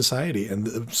sedentary society, and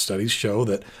the studies show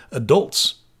that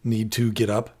adults need to get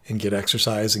up and get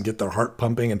exercise and get their heart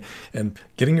pumping, and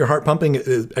getting your heart pumping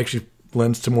actually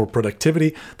lends to more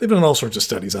productivity. They've done all sorts of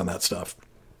studies on that stuff.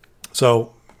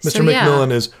 So Mr.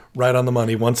 McMillan is right on the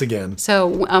money once again. So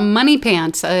Money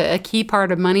Pants, a key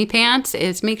part of Money Pants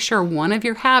is make sure one of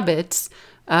your habits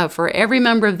for every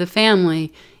member of the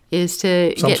family is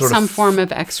to get some form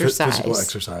of exercise. Physical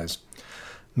exercise.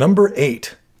 Number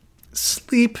 8,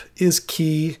 sleep is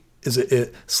key.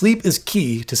 Sleep is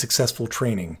key to successful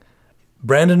training.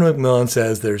 Brandon McMillan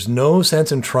says there's no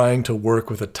sense in trying to work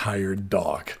with a tired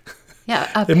dog. Yeah,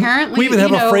 apparently. We even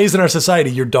have a phrase in our society,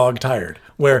 you're dog tired,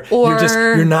 where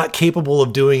you're not capable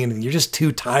of doing anything. You're just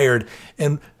too tired.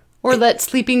 Or let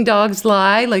sleeping dogs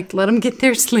lie, let them get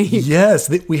their sleep.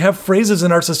 Yes, we have phrases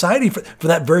in our society for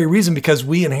that very reason, because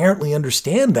we inherently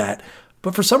understand that.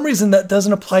 But for some reason, that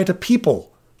doesn't apply to people.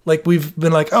 Like we've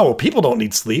been like, oh, well, people don't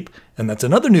need sleep. And that's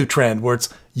another new trend where it's,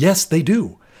 yes, they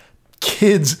do.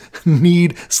 Kids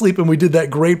need sleep. And we did that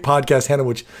great podcast, Hannah,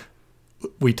 which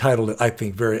we titled it, I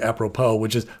think, very apropos,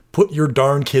 which is Put Your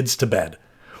Darn Kids to Bed,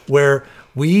 where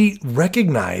we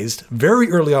recognized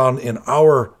very early on in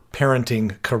our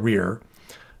parenting career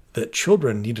that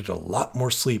children needed a lot more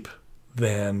sleep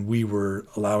than we were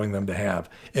allowing them to have.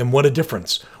 And what a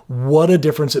difference. What a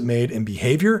difference it made in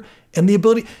behavior and the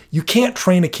ability. You can't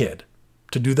train a kid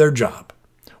to do their job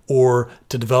or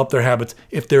to develop their habits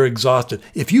if they're exhausted.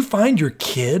 If you find your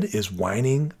kid is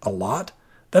whining a lot,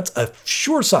 that's a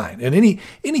sure sign. And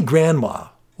any grandma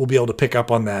will be able to pick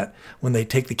up on that when they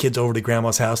take the kids over to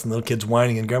grandma's house and the little kid's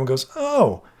whining and grandma goes,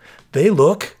 oh, they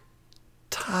look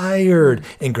tired.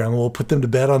 And grandma will put them to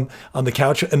bed on the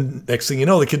couch. And next thing you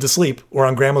know, the kid's asleep, or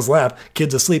on grandma's lap,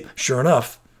 kid's asleep. Sure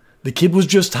enough, the kid was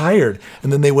just tired.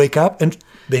 And then they wake up and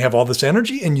they have all this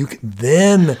energy, and you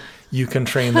can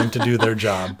train them to do their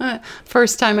job.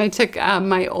 First time I took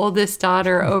my oldest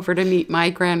daughter over to meet my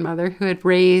grandmother, who had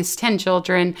raised 10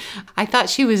 children, I thought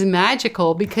she was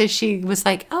magical because she was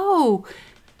like, oh,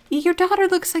 your daughter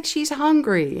looks like she's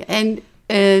hungry.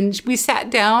 And we sat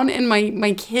down, and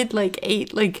my kid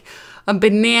ate a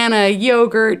banana,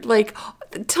 yogurt,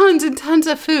 tons and tons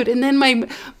of food. And then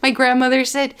my grandmother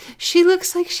said, she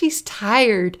looks like she's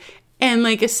tired. And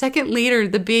a second later,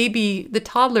 the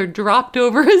toddler dropped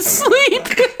over asleep.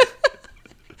 And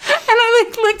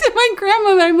I looked at my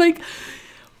grandmother. I'm like,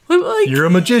 you're a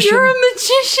magician. You're a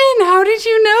magician. How did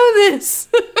you know this?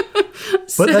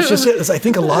 But that's just it. I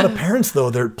think a lot of parents, though,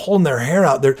 they're pulling their hair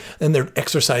out there, and they're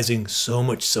exercising so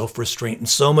much self-restraint and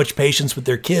so much patience with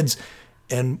their kids.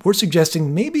 And we're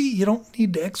suggesting maybe you don't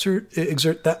need to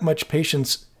exert that much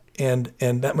patience and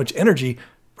that much energy.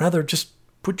 Rather, just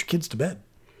put your kids to bed.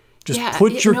 Just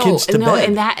put your kids to bed.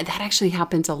 And that actually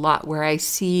happens a lot, where I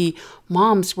see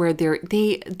moms where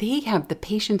they have the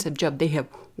patience of Job. They have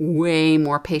way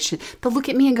more patience. They'll look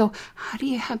at me and go, "How do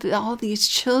you have all these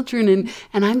children?"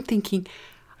 And I'm thinking,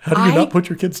 how do you not put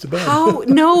your kids to bed?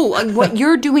 No, what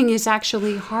you're doing is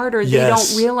actually harder. Yes. They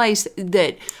don't realize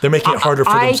that they're making it harder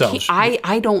for themselves.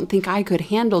 I don't think I could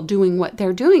handle doing what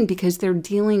they're doing, because they're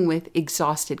dealing with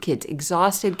exhausted kids.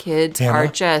 Exhausted kids Hannah, are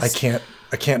just...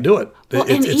 I can't do it. Well,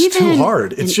 it's too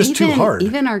hard. It's just too hard.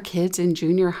 Even our kids in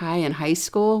junior high and high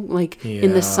school, like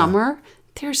in the summer,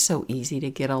 they're so easy to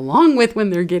get along with when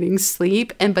they're getting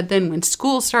sleep. But then when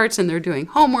school starts and they're doing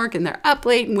homework and they're up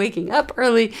late and waking up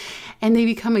early and they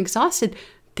become exhausted,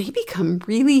 they become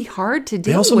really hard to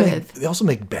deal with. They also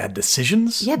make bad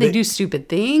decisions. Yeah, they do stupid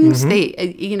things.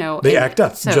 Mm-hmm. They act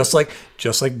up, just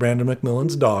like Brandon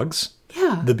McMillan's dogs.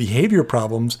 Yeah. The behavior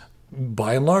problems,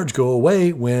 by and large, go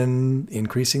away when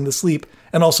increasing the sleep.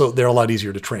 And also, they're a lot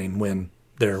easier to train when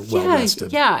they're well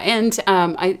rested. Yeah,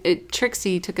 and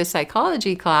Trixie took a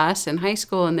psychology class in high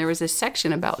school, and there was a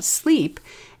section about sleep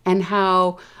and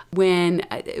how when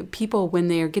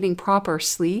they are getting proper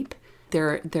sleep,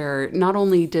 they're not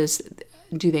only do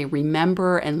they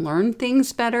remember and learn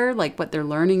things better, like what they're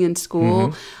learning in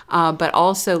school, but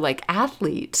also like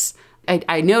athletes.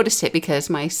 I noticed it because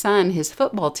my son, his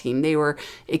football team, they were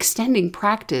extending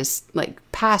practice like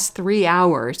past 3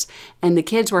 hours, and the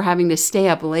kids were having to stay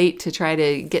up late to try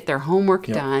to get their homework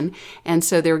done. And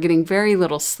so they were getting very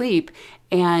little sleep.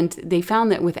 And they found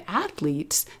that with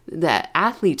athletes,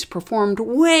 performed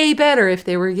way better if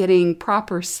they were getting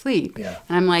proper sleep. Yeah.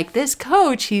 And I'm like, this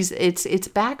coach, it's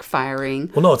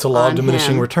backfiring. Well, no, it's a law of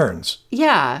diminishing returns.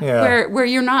 Yeah. Where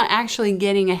you're not actually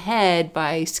getting ahead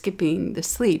by skipping the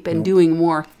sleep and doing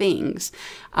more things.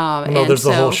 There's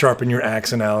the whole sharpen your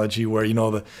axe analogy where,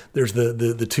 there's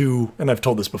the two, and I've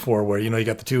told this before, where, you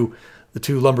got the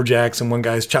two lumberjacks and one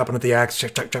guy's chopping at the axe,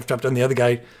 chop, and the other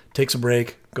guy takes a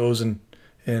break, goes and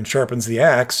sharpens the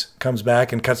axe, comes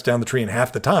back and cuts down the tree in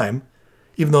half the time.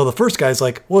 Even though the first guy's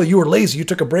like, well, you were lazy, you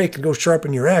took a break and go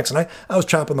sharpen your axe. And I was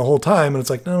chopping the whole time. And it's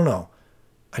like, no.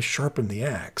 I sharpened the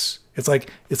axe. It's like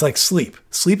sleep.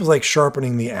 Sleep is like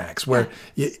sharpening the axe, where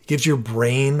it gives your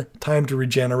brain time to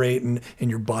regenerate and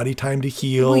your body time to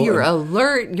heal. Well, you're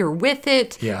alert, you're with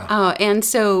it. Yeah. And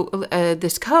so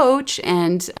this coach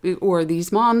or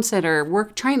these moms that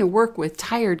are trying to work with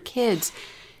tired kids,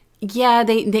 yeah,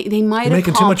 they might You're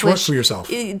making too much work for yourself.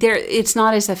 It's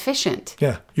not as efficient.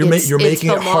 Yeah, you're making it hard. It's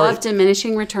the law of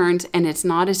diminishing returns, and it's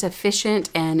not as efficient,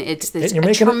 and it's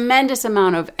a tremendous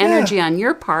amount of energy on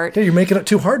your part. Yeah, you're making it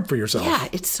too hard for yourself. Yeah,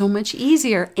 it's so much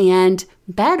easier and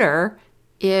better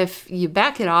if you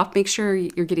back it off, make sure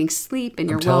you're getting sleep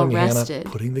and you're well rested. Hannah,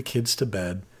 putting the kids to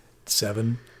bed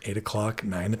 7, 8 o'clock,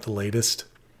 9 at the latest.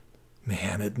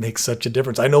 Man, it makes such a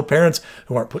difference. I know parents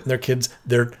who aren't putting their kids,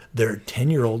 their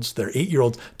 10-year-olds, their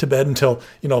 8-year-olds to bed until,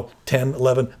 10,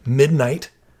 11,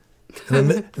 midnight. And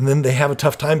then they have a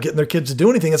tough time getting their kids to do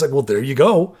anything. It's like, well, there you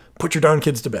go. Put your darn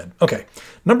kids to bed. Okay.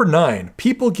 Number 9,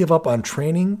 people give up on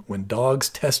training when dogs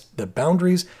test the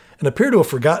boundaries and appear to have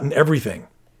forgotten everything.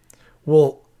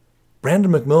 Well,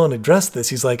 Brandon McMillan addressed this.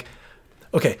 He's like,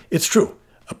 okay, it's true.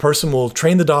 A person will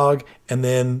train the dog, and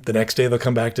then the next day they'll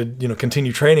come back to,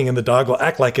 continue training, and the dog will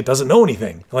act like it doesn't know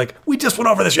anything. Like, we just went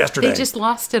over this yesterday. They just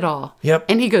lost it all. Yep.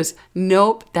 And he goes,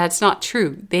 nope, that's not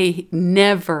true. They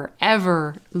never,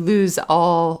 ever lose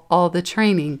all the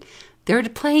training. They're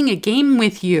playing a game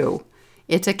with you.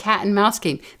 It's a cat and mouse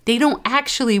game. They don't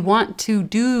actually want to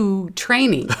do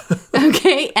training,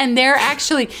 okay? And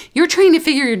you're trying to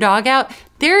figure your dog out.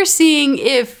 They're seeing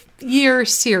if you're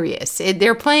serious.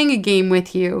 They're playing a game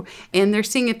with you, and they're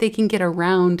seeing if they can get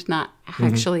around not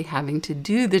actually having to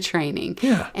do the training.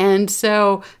 Yeah. And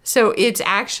so it's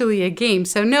actually a game.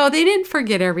 So no, they didn't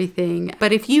forget everything.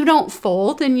 But if you don't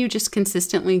fold and you just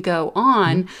consistently go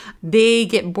on, they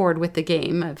get bored with the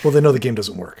game. Well, they know the game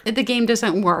doesn't work. The game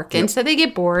doesn't work. Yep. And so they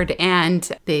get bored and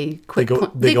they quit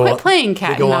playing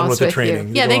cat and mouse with you.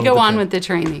 Yeah, they go on with the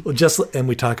training. Well, and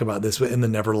we talk about this in the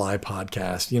Never Lie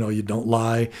podcast. You don't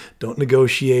lie, don't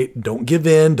negotiate, don't give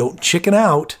in, don't chicken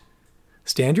out.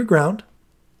 Stand your ground.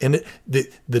 And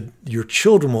your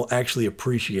children will actually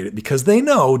appreciate it because they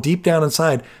know deep down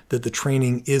inside that the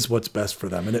training is what's best for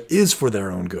them and it is for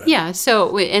their own good. Yeah.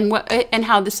 So, and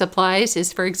how this applies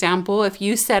is, for example, if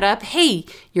you set up, hey,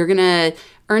 you're going to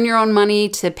earn your own money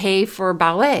to pay for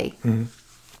ballet. Mm-hmm.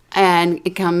 And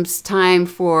it comes time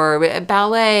for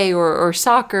ballet or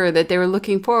soccer that they were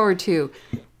looking forward to,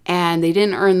 and they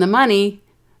didn't earn the money.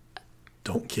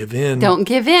 Don't give in. Don't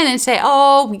give in and say,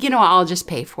 oh, I'll just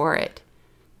pay for it.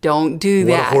 Don't do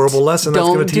that. What a horrible lesson that's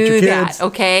going to teach your kids. Don't do that,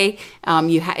 okay?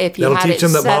 If you That'll had teach it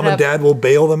them that set mom and up- dad will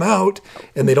bail them out,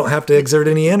 and they don't have to exert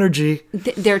any energy.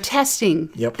 They're testing.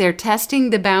 Yep. They're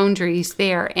testing the boundaries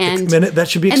there, and That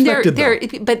should be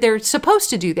expected, but they're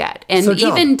supposed to do that, and their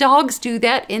job. even dogs do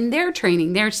that in their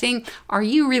training. They're saying, "Are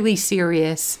you really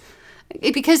serious?"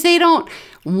 Because they don't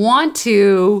want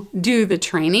to do the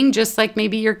training, just like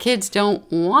maybe your kids don't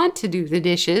want to do the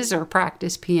dishes or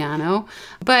practice piano,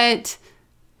 but.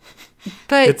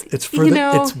 It's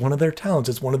it's one of their talents.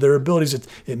 It's one of their abilities.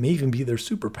 It may even be their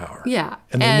superpower. Yeah,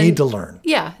 and they need to learn.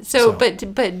 Yeah. So.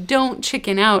 But don't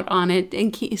chicken out on it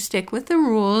and stick with the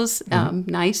rules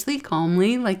nicely,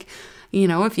 calmly. Like,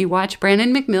 if you watch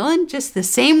Brandon McMillan, just the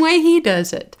same way he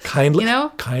does it.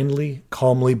 Kindly,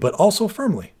 calmly, but also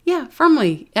firmly. Yeah,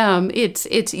 firmly.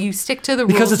 It's you stick to the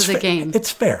rules of the game. It's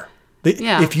fair.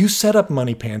 If you set up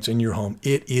Money Pants in your home,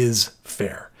 it is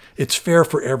fair. It's fair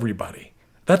for everybody.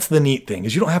 That's the neat thing,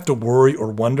 is you don't have to worry or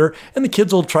wonder. And the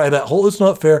kids will try that whole, it's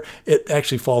not fair. It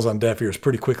actually falls on deaf ears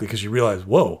pretty quickly because you realize,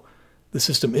 whoa, the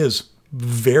system is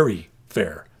very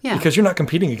fair. Yeah. Because you're not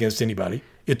competing against anybody.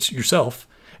 It's yourself.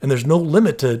 And there's no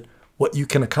limit to what you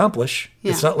can accomplish.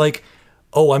 Yeah. It's not like,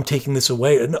 oh, I'm taking this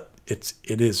away. No, it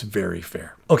is very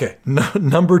fair. Okay,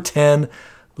 number 10,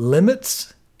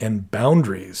 limits and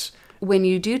boundaries. When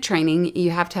you do training, you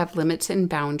have to have limits and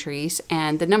boundaries.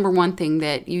 And the number one thing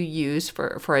that you use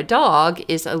for a dog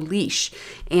is a leash.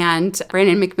 And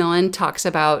Brandon McMillan talks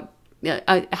about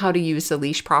how to use the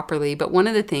leash properly. But one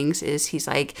of the things is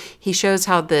he shows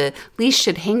how the leash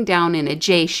should hang down in a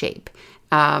J shape.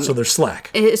 So there's slack.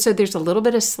 So there's a little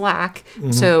bit of slack.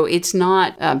 Mm-hmm. So it's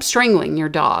not strangling your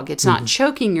dog. It's not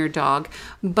choking your dog,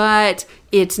 but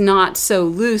it's not so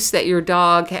loose that your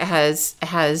dog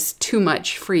has too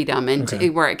much freedom and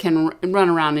where it can run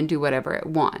around and do whatever it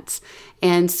wants.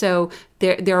 And so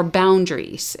there are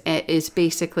boundaries. Is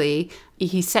basically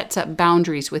he sets up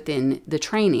boundaries within the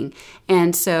training.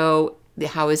 And so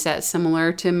how is that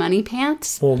similar to Money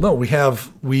Pants? Well, no,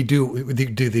 we do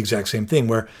the exact same thing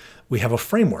where we have a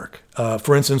framework,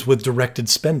 for instance, with directed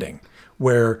spending,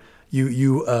 where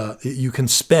you can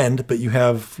spend, but you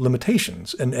have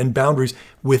limitations and boundaries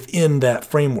within that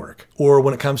framework. Or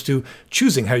when it comes to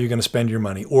choosing how you're going to spend your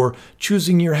money, or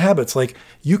choosing your habits, like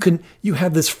you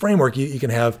have this framework. You can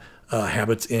have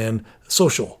habits in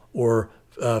social or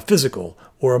physical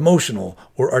or emotional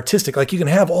or artistic. Like you can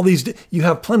have all these. You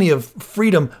have plenty of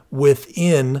freedom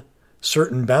within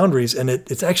certain boundaries, and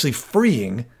it's actually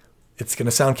freeing. It's going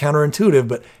to sound counterintuitive,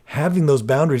 but having those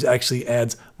boundaries actually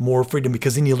adds more freedom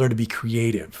because then you learn to be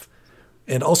creative.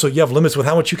 And also you have limits with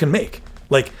how much you can make.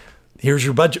 Like, here's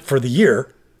your budget for the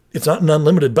year. It's not an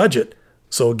unlimited budget,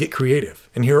 so get creative.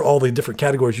 And here are all the different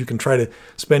categories you can try to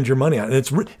spend your money on. And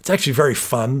it's actually very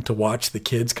fun to watch the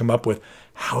kids come up with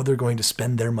how they're going to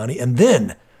spend their money. And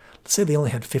then, let's say they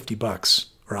only had $50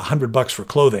 or $100 for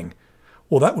clothing.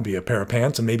 Well, that would be a pair of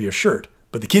pants and maybe a shirt.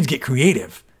 But the kids get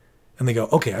creative. And they go,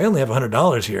 okay, I only have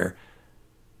 $100 here.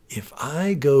 If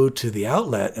I go to the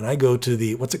outlet and I go to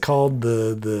the, what's it called?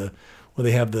 Where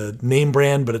they have the name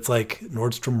brand, but it's like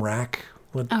Nordstrom Rack.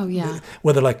 Oh, yeah.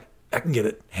 Where they're like, I can get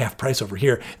it half price over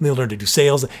here. And they learn to do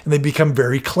sales and they become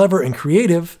very clever and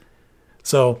creative.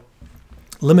 So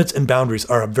limits and boundaries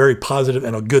are a very positive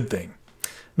and a good thing.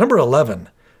 Number 11,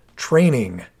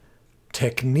 training.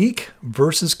 Technique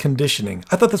versus conditioning.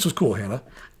 I thought this was cool, Hannah.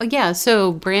 Yeah,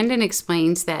 so Brandon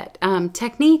explains that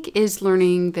technique is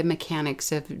learning the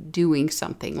mechanics of doing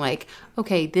something. Like,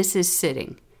 okay, this is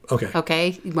sitting.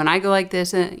 Okay. When I go like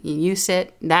this, you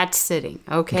sit, that's sitting.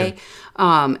 Okay.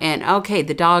 And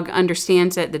the dog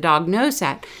understands that. The dog knows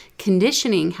that.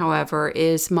 Conditioning, however,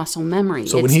 is muscle memory.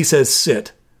 So when he says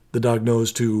sit, the dog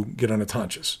knows to get on its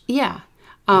haunches. Yeah.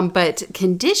 But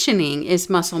conditioning is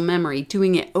muscle memory,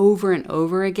 doing it over and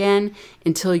over again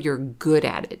until you're good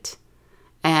at it.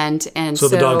 And so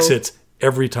the dog sits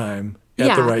every time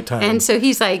at the right time. And so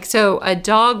he's like, so a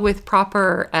dog with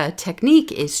proper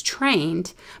technique is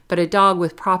trained, but a dog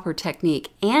with proper technique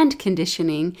and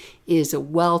conditioning is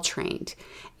well trained.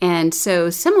 And so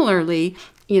similarly,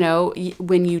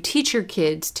 when you teach your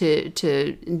kids to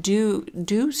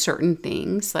do certain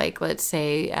things, like let's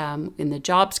say in the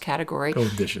jobs category,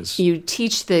 dishes. You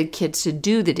teach the kids to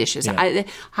do the dishes. Yeah.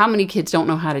 How many kids don't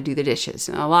know how to do the dishes?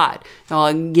 A lot.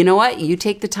 Well, you know what? You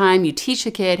take the time, you teach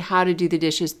a kid how to do the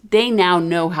dishes. They now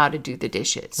know how to do the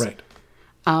dishes. Right.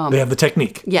 They have the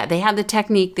technique. Yeah, they have the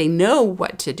technique. They know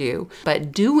what to do,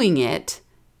 but doing it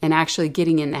and actually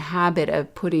getting in the habit of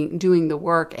doing the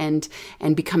work and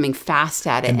becoming fast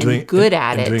at it and good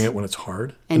at it. And doing it when it's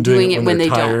hard. And doing it when they're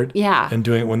tired. don't. Yeah. And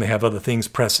doing it when they have other things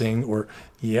pressing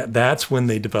that's when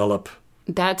they develop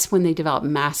That's when they develop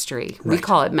mastery. We Right.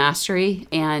 call it mastery,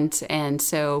 and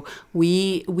so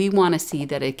we want to see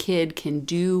that a kid can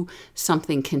do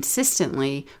something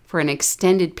consistently for an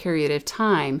extended period of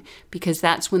time, because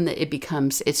that's when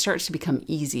it starts to become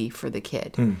easy for the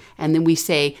kid. And then we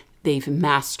say they've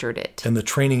mastered it. And the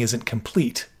training isn't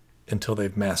complete until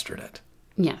they've mastered it.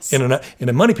 Yes. In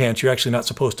a money pants, you're actually not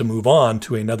supposed to move on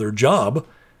to another job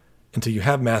until you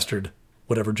have mastered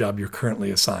whatever job you're currently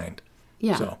assigned.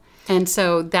 Yeah. So. And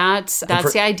so that's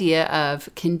the idea of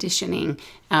conditioning.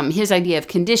 His idea of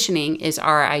conditioning is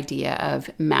our idea of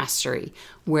mastery,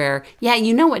 where, yeah,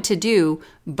 you know what to do,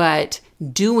 but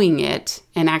doing it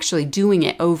and actually doing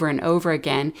it over and over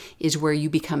again is where you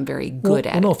become very good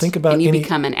at it. Think about and you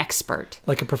become an expert.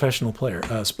 Like a professional player,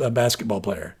 a basketball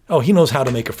player. Oh, he knows how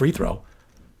to make a free throw.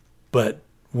 But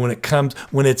when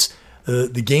it's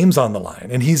the game's on the line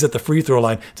and he's at the free throw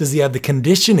line, does he have the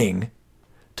conditioning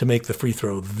to make the free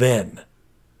throw then?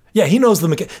 Yeah, he knows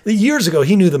years ago,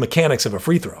 he knew the mechanics of a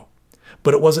free throw,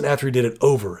 but it wasn't after he did it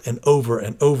over and over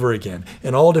and over again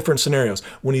in all different scenarios.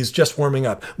 When he's just warming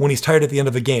up, when he's tired at the end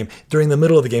of a game, during the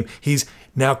middle of the game, he's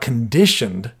now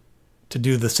conditioned to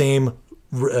do the same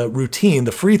routine,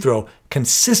 the free throw,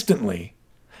 consistently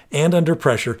and under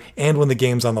pressure and when the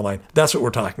game's on the line. That's what we're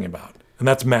talking about, and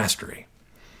that's mastery.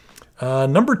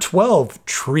 Number 12,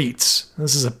 treats.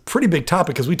 This is a pretty big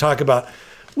topic because we talk about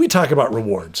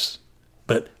rewards,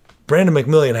 but Brandon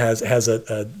McMillan has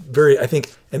a very, I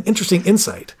think, an interesting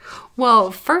insight.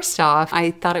 Well, first off,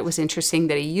 I thought it was interesting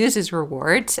that he uses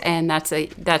rewards, and that's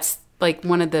like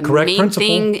one of the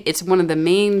it's one of the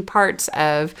main parts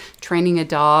of training a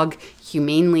dog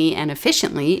humanely and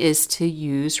efficiently is to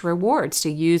use rewards,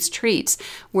 to use treats.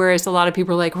 Whereas a lot of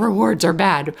people are like, rewards are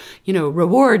bad.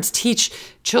 Rewards teach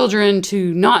children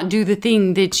to not do the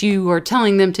thing that you are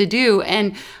telling them to do.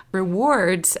 And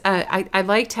rewards, I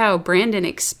liked how Brandon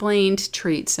explained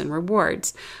treats and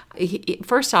rewards.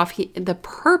 First off, the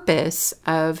purpose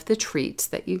of the treats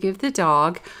that you give the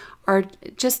dog are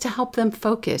just to help them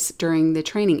focus during the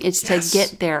training. It's to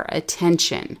get their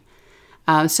attention.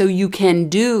 So you can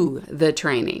do the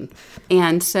training.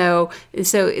 And so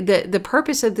the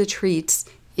purpose of the treats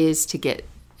is to get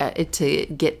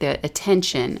the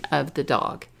attention of the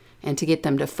dog and to get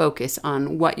them to focus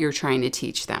on what you're trying to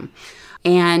teach them.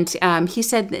 And he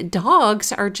said that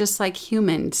dogs are just like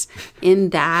humans in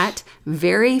that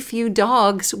very few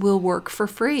dogs will work for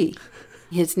free.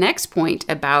 His next point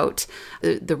about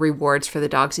the rewards for the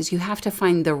dogs is you have to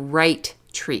find the right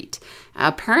treat.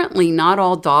 Apparently, not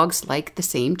all dogs like the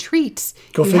same treats.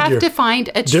 Go figure. Have to find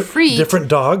a treat. Different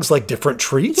dogs like different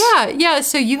treats? Yeah.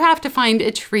 So you have to find a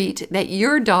treat that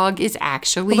your dog is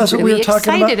actually That's really what we were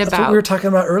excited about. That's what we were talking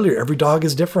about earlier. Every dog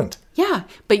is different. Yeah,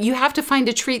 but you have to find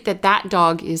a treat that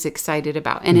dog is excited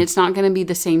about. And it's not going to be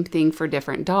the same thing for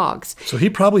different dogs. So he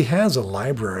probably has a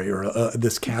library or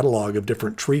this catalog of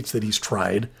different treats that he's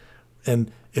tried.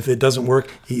 And if it doesn't work,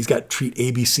 he's got treat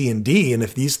A, B, C, and D. And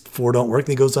if these 4 don't work,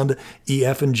 then he goes on to E,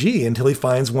 F, and G until he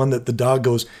finds one that the dog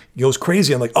goes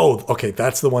crazy. I'm like, oh, okay,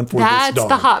 that's the one for this dog. That's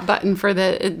the hot button for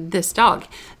this dog.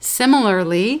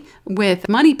 Similarly, with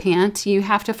Money Pants, you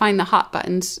have to find the hot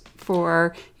buttons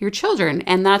for your children.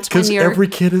 And that's when every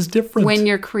kid is different. When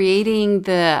you're creating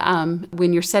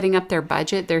when you're setting up their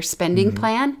budget, their spending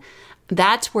plan,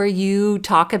 that's where you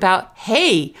talk about,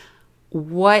 hey,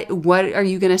 what are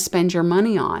you going to spend your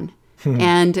money on?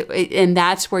 And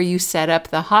that's where you set up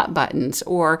the hot buttons,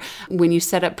 or when you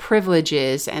set up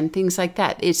privileges and things like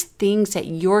that. It's things that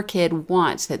your kid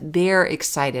wants, that they're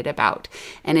excited about.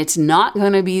 And it's not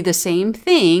going to be the same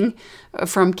thing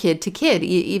from kid to kid,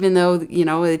 even though,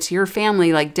 it's your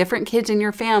family. Like, different kids in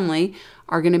your family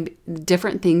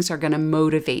different things are going to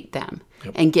motivate them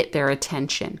and get their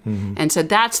attention. And so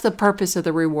that's the purpose of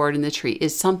the reward and the treat,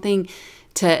 is something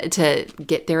to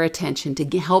get their attention,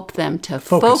 to help them to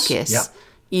focus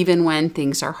even when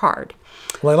things are hard.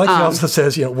 Well, I like he also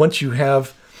says, once you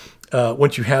have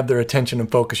their attention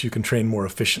and focus, you can train more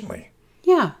efficiently.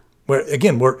 Yeah. Where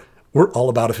again, we're all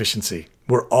about efficiency.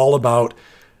 We're all about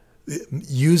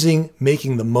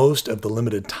making the most of the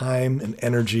limited time and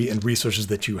energy and resources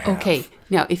that you have. Okay.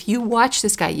 Now, if you watch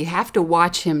this guy, you have to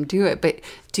watch him do it, but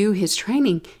do his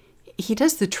training. He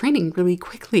does the training really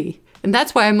quickly. And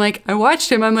that's why I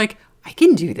watched him. I'm like, I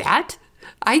can do that.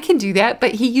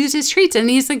 But he uses treats, and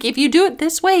he's like, if you do it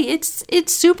this way, it's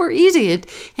super easy.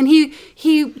 And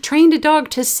he trained a dog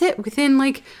to sit within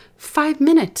 5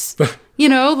 minutes.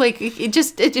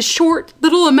 It's a short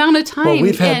little amount of time.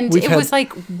 Well, was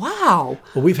like, wow.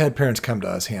 Well, we've had parents come to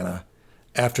us, Hannah,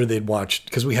 after they'd watched,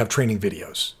 because we have training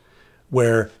videos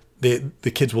where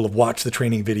the kids will have watched the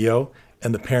training video,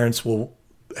 and the parents will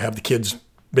have the kids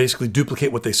basically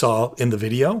duplicate what they saw in the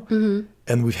video. Mm-hmm.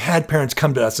 And we've had parents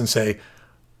come to us and say,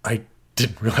 I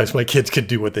didn't realize my kids could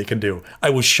do what they can do. I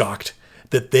was shocked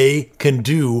that they can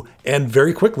do, and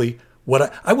very quickly,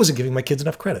 what I wasn't giving my kids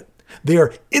enough credit. They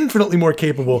are infinitely more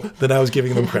capable than I was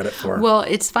giving them credit for. Well,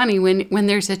 it's funny when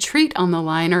there's a treat on the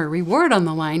line or a reward on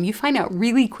the line, you find out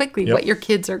really quickly what your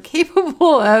kids are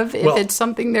capable of if it's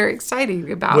something they're excited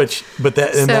about.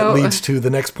 That leads to the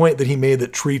next point that he made,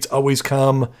 that treats always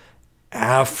come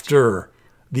after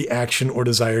the action or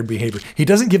desired behavior. He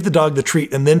doesn't give the dog the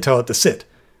treat and then tell it to sit.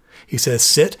 He says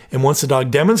sit, and once the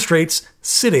dog demonstrates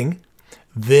sitting,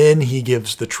 then he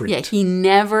gives the treat. Yeah, he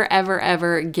never, ever,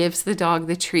 ever gives the dog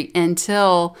the treat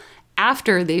until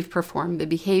after they've performed the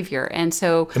behavior. And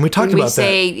so we talked about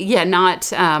that. Yeah,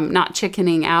 not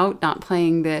chickening out, not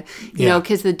playing the, you know,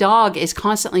 because the dog is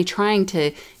constantly trying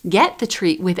to get the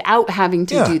treat without having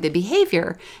to do the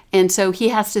behavior. And so he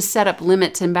has to set up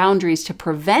limits and boundaries to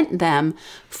prevent them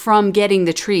from getting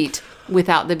the treat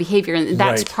without the behavior. And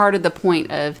that's part of the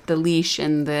point of the leash,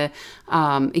 and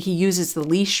he uses the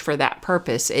leash for that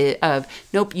purpose of,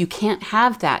 nope, you can't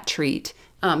have that treat.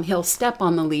 He'll step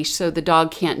on the leash so the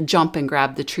dog can't jump and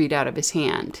grab the treat out of his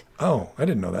hand. Oh, I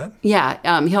didn't know that.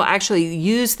 Yeah, he'll actually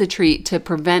use the treat to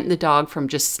prevent the dog from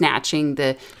just snatching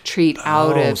the treat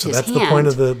out of his hand. So that's the point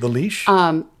of the leash?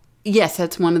 Yes,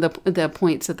 that's one of the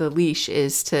points of the leash,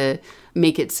 is to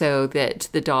make it so that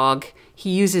the dog,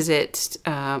 he uses it,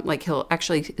 like he'll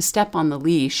actually step on the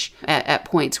leash at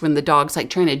points when the dog's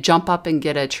like trying to jump up and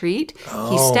get a treat.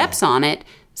 He steps on it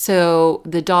so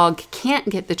the dog can't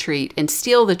get the treat and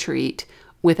steal the treat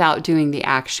without doing the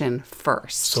action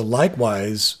first. So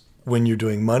likewise, when you're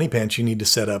doing money pants, you need to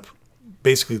set up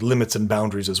basically limits and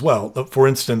boundaries as well. For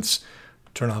instance,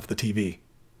 turn off the TV.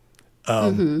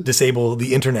 Disable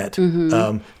the internet,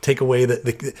 take away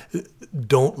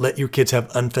don't let your kids have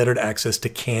unfettered access to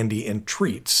candy and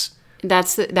treats.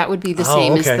 That would be the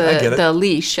same as the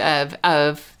leash of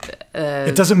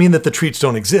it doesn't mean that the treats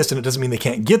don't exist, and it doesn't mean they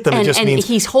can't get them. It just means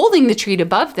he's holding the treat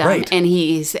above them,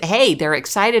 and they're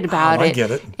excited about it. I get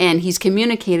it. And he's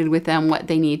communicated with them what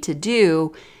they need to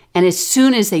do, and as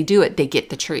soon as they do it, they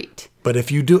get the treat. But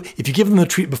if you give them the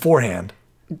treat beforehand,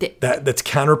 that's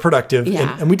counterproductive.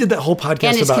 And we did that whole podcast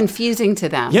and it's confusing to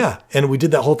them. Yeah, and we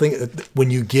did that whole thing. When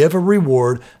you give a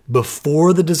reward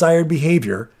before the desired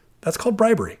behavior, that's called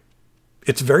bribery.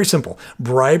 It's very simple.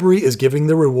 Bribery is giving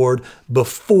the reward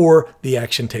before the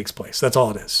action takes place. That's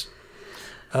all it is.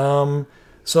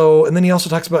 And then he also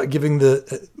talks about giving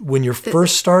when you're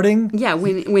first starting. Yeah,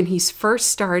 when he's first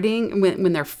starting,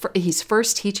 when he's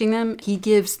first teaching them, he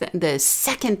gives the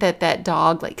second that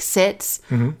dog like sits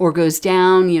or goes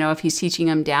down. You know, if he's teaching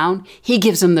them down, he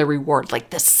gives them the reward like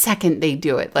the second they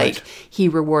do it. Like he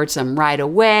rewards them right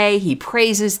away. He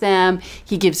praises them.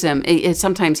 He gives them.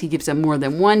 Sometimes he gives them more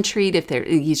than one treat if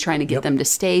he's trying to get them to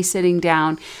stay sitting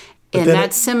down. And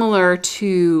that's similar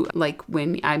to like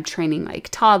when I'm training like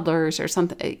toddlers or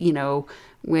something, you know,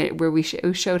 where we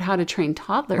showed how to train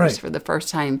toddlers for the first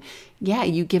time. Yeah,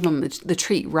 you give them the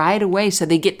treat right away so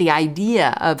they get the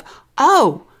idea of,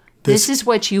 this is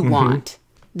what you want.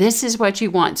 This is what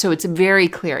you want. So it's very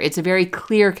clear. It's a very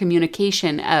clear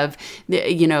communication of,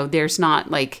 you know, there's not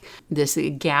like this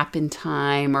gap in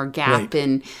time or gap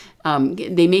in...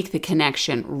 they make the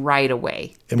connection right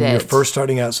away. And when you're first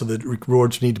starting out, so the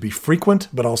rewards need to be frequent,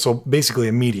 but also basically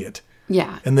immediate.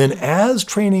 Yeah. And then as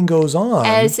training goes on...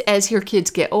 As your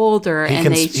kids get older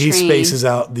he spaces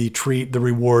out the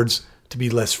rewards to be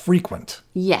less frequent.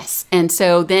 Yes. And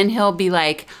so then he'll be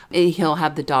like, he'll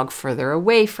have the dog further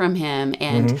away from him,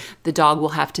 and the dog will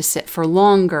have to sit for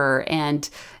longer, and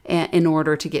in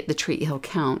order to get the treat, he'll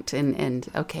count and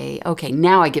okay,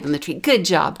 now I give him the treat. Good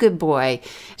job, good boy.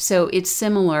 So it's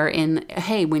similar in,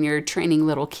 hey, when you're training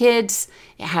little kids,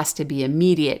 it has to be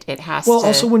immediate. It has to... Well,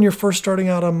 also when you're first starting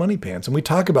out on money pants, and we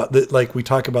talk about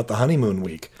the honeymoon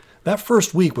week. That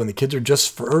first week when the kids are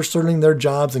just first learning their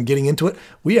jobs and getting into it,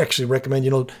 we actually recommend,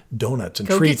 donuts and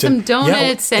treats. Get some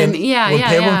donuts when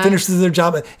everyone finishes their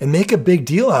job and make a big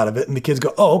deal out of it, and the kids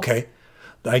go, oh, okay,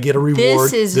 I get a reward.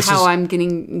 This is how I'm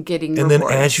getting and rewards. Then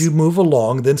as you move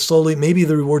along, then slowly, maybe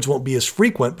the rewards won't be as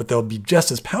frequent, but they'll be just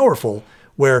as powerful,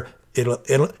 where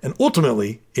and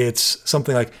ultimately it's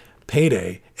something like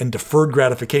payday and deferred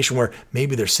gratification, where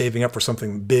maybe they're saving up for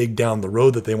something big down the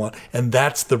road that they want, and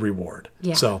that's the reward.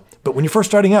 Yeah. So, but when you're first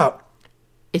starting out,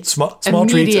 it's small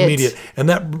treats, immediate, and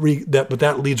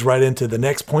that leads right into the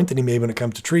next point that he made when it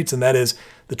comes to treats, and that is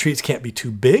the treats can't be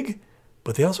too big,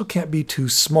 but they also can't be too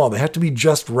small. They have to be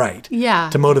just right.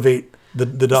 Yeah. To motivate the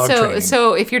dog training.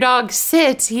 So if your dog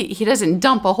sits, he doesn't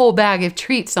dump a whole bag of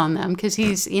treats on them because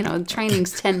he's,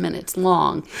 training's 10 minutes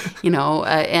long,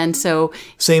 and so.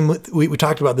 Same, we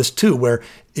talked about this too, where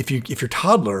if your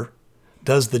toddler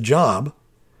does the job,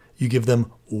 you give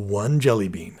them one jelly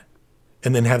bean.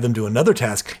 And then have them do another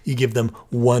task, you give them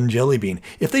one jelly bean.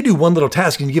 If they do one little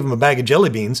task and you give them a bag of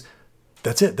jelly beans,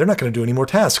 that's it. They're not going to do any more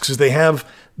tasks because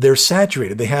they're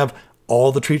saturated. They have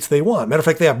all the treats they want. Matter of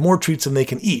fact, they have more treats than they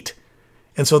can eat.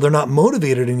 And so they're not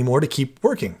motivated anymore to keep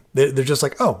working. They're just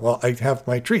like, oh, well, I have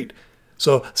my treat.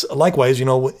 So likewise,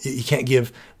 you can't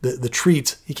give the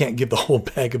treats, you can't give the whole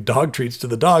bag of dog treats to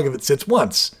the dog if it sits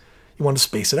once. You want to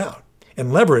space it out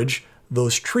and leverage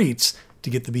those treats to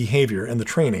get the behavior and the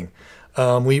training.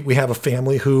 We have a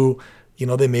family who,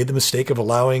 they made the mistake of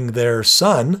allowing their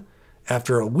son,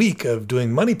 after a week of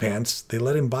doing money pants, they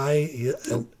let him buy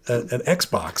an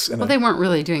Xbox. Well, they weren't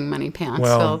really doing money pants.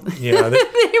 Well, so. Yeah.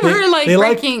 They were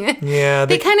breaking.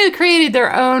 They kind of created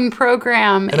their own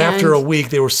program. And after a week,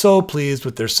 they were so pleased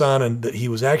with their son and that he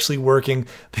was actually working.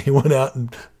 They went out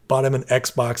and bought him an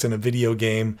Xbox and a video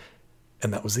game.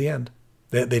 And that was the end.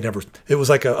 They never. It was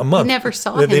like a month. Never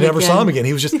saw him. They never saw him again.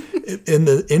 He was just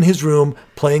in his room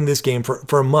playing this game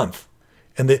for a month,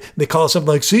 and they call us up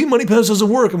like, "See, money pants doesn't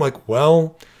work." I'm like,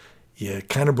 "Well, you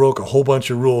kind of broke a whole bunch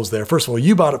of rules there. First of all,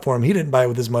 you bought it for him. He didn't buy it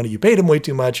with his money. You paid him way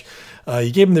too much.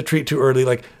 You gave him the treat too early.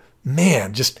 Like,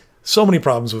 man, just so many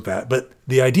problems with that." But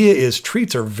the idea is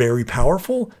treats are very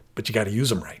powerful, but you got to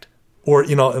use them right. Or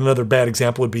another bad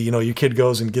example would be your kid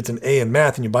goes and gets an A in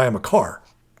math, and you buy him a car.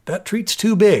 That treat's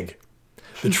too big.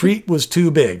 The treat was too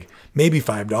big. Maybe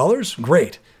 $5,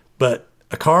 great. But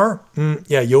a car,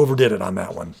 you overdid it on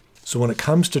that one. So when it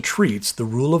comes to treats, the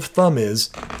rule of thumb is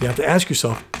you have to ask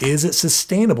yourself, is it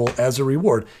sustainable as a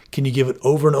reward? Can you give it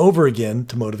over and over again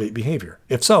to motivate behavior?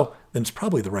 If so, then it's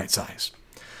probably the right size.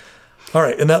 All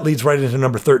right, and that leads right into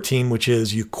number 13, which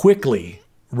is you quickly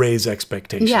raise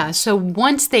expectations. Yeah, so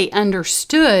once they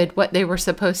understood what they were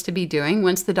supposed to be doing,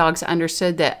 once the dogs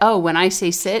understood that, oh, when I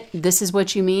say sit, this is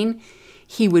what you mean,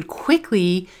 he would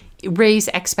quickly raise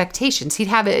expectations. He'd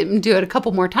have it do it a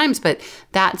couple more times, but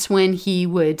that's when he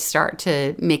would start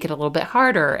to make it a little bit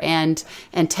harder and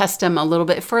test them a little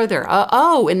bit further.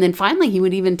 And then finally he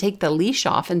would even take the leash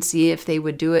off and see if they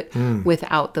would do it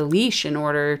without the leash in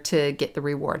order to get the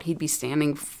reward. He'd be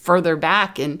standing further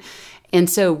back and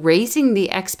so raising the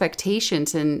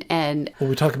expectations and well,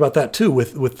 we talk about that too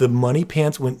with the money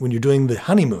pants when you're doing the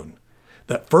honeymoon.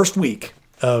 That first week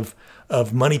of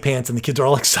money pants and the kids are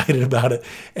all excited about it.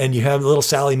 And you have little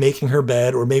Sally making her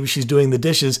bed, or maybe she's doing the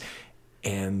dishes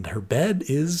and her bed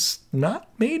is not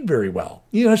made very well.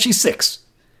 She's 6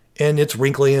 and it's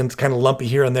wrinkly and it's kind of lumpy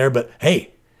here and there, but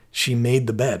hey, she made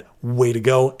the bed. Way to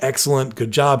go. Excellent.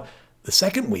 Good job. The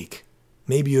second week,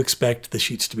 maybe you expect the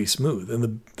sheets to be smooth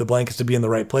and the blankets to be in the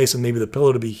right place and maybe the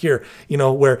pillow to be here,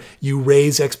 where you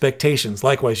raise expectations.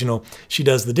 Likewise, she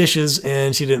does the dishes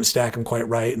and she didn't stack them quite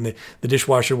right and the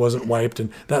dishwasher wasn't wiped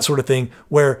and that sort of thing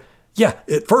where,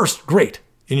 at first, great.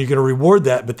 And you're going to reward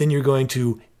that, but then you're going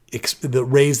to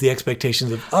raise the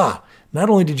expectations of, not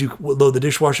only did you load the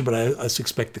dishwasher, but I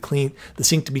expect the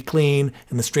sink to be clean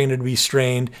and the strainer to be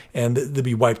strained and to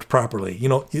be wiped properly.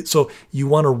 So you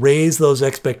want to raise those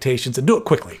expectations and do it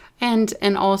quickly.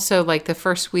 And also, like the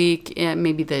first week,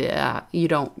 maybe you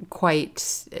don't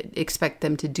quite expect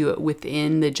them to do it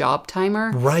within the job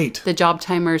timer. Right. The job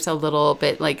timer's a little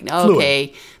bit like,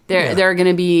 okay, there are going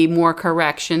to be more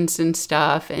corrections and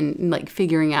stuff and like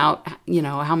figuring out,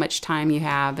 how much time you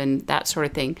have and that sort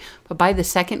of thing. But by the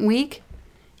second week,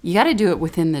 you got to do it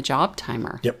within the job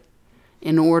timer. Yep.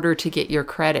 In order to get your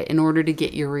credit, in order to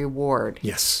get your reward.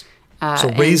 Yes.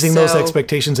 So raising those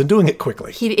expectations and doing it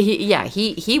quickly. He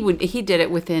did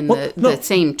it within the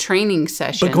same training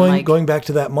session. But going back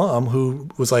to that mom who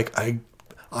was like,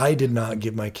 I did not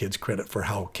give my kids credit for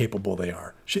how capable they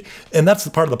are. And that's the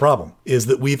part of the problem is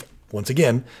that once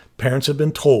again, parents have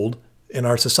been told in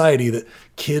our society that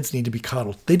kids need to be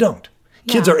coddled. They don't.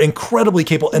 Kids are incredibly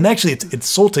capable, and actually it's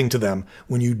insulting to them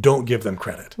when you don't give them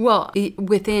credit. Well,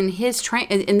 within his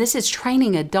and this is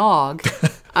training a dog.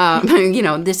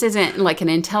 This isn't like an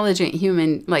intelligent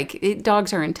human.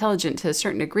 Dogs are intelligent to a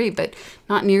certain degree, but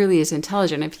not nearly as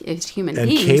intelligent as human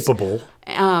beings. And capable.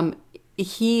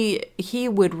 He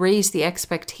would raise the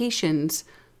expectations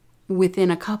within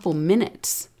a couple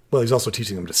minutes. Well, he's also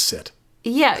teaching them to sit.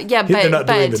 Yeah, but they're not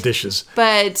doing the dishes.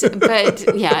 But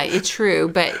yeah, it's true.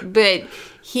 But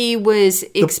he was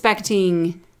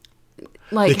expecting,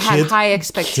 had high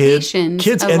expectations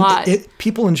kids a and lot.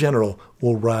 People in general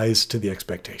will rise to the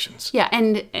expectations. Yeah,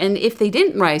 and if they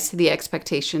didn't rise to the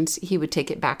expectations, he would take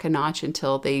it back a notch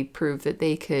until they proved that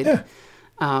they could. Yeah.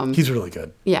 He's really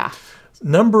good. Yeah.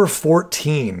 Number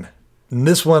 14. And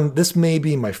this may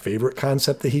be my favorite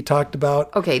concept that he talked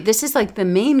about. Okay, this is like the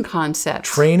main concept.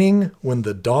 Training when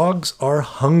the dogs are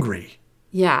hungry.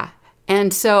 Yeah.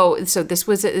 And so this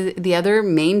was the other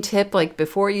main tip. Like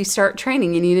before you start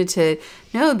training, you needed to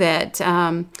know that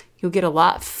you'll get a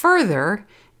lot further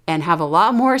and have a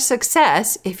lot more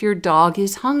success if your dog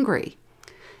is hungry.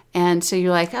 And so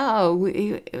you're like, oh,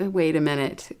 wait a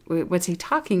minute. What's he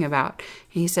talking about?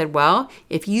 And he said, well,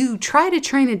 if you try to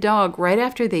train a dog right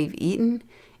after they've eaten,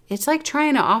 it's like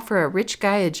trying to offer a rich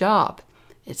guy a job.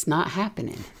 It's not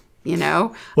happening, you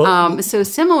know? Well, so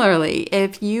similarly,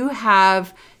 if you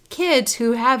have kids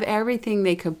who have everything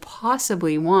they could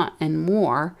possibly want and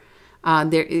more,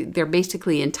 they're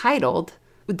basically entitled.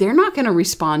 They're not going to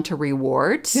respond to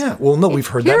rewards. Yeah, well, no, we've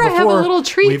heard that Here, before. I have a little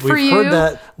treat for you. We've heard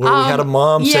that where we had a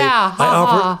mom say,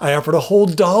 I offered a whole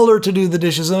 $1 to do the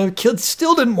dishes, and the kids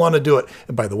still didn't want to do it.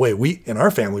 And by the way, in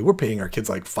our family, we're paying our kids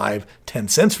like 5-10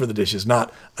 cents for the dishes,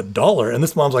 not $1. And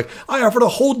this mom's like, I offered a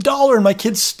whole $1, and my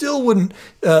kids still wouldn't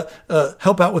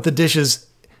help out with the dishes.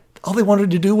 All they wanted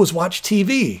to do was watch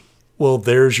TV. Well,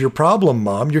 there's your problem,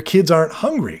 Mom. Your kids aren't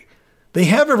hungry. They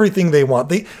have everything they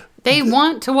want. They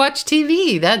want to watch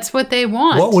TV. That's what they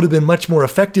want. What would have been much more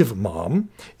effective, Mom,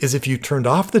 is if you turned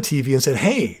off the TV and said,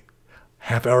 hey,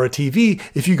 half-hour TV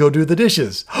if you go do the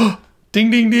dishes. Ding,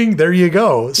 ding, ding. There you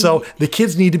go. So the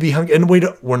kids need to be hungry. And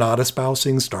we're not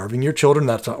espousing starving your children.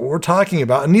 That's not what we're talking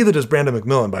about. And neither does Brandon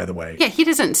McMillan, by the way. Yeah, he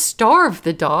doesn't starve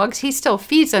the dogs. He still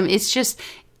feeds them. It's just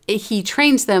he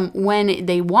trains them when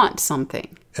they want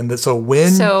something. And so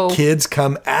when kids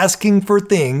come asking for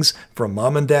things from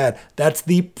mom and dad, that's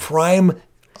the prime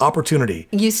opportunity.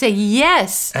 You say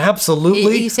yes.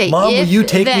 Absolutely. You say, Mom, will you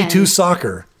take then. me to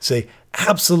soccer? Say,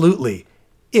 absolutely.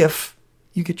 If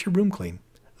you get your room clean,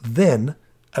 then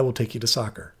I will take you to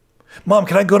soccer. Mom,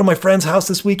 can I go to my friend's house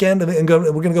this weekend and go?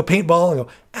 We're going to go paintball. And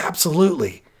go,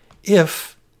 absolutely.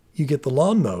 If you get the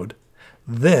lawn mowed,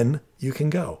 then you can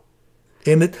go.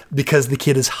 Because the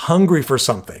kid is hungry for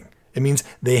something. It means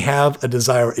they have a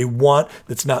desire, a want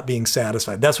that's not being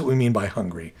satisfied. That's what we mean by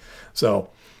hungry. So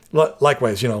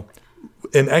likewise,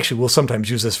 and actually we'll sometimes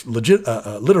use this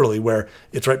literally where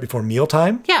it's right before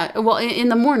mealtime. Yeah. Well, in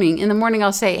the morning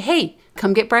I'll say, hey,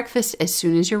 come get breakfast as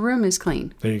soon as your room is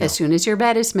clean. There you go. As soon as your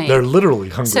bed is made. They're literally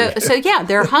hungry. So yeah,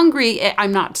 they're hungry.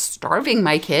 I'm not starving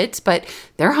my kids, but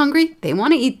they're hungry. They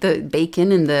want to eat the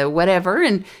bacon and the whatever.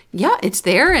 And yeah, it's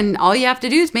there. And all you have to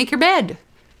do is make your bed.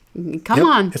 Come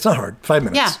on. It's not hard. 5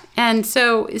 minutes. Yeah. And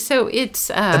so it's...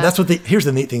 and that's here's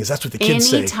the neat thing is that's what the kids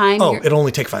say. It'll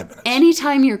only take 5 minutes.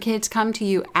 Anytime your kids come to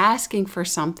you asking for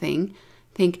something,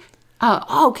 think,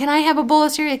 can I have a bowl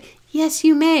of cereal? Yes,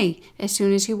 you may. As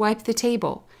soon as you wipe the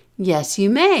table. Yes, you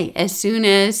may. As soon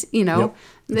as, Yep.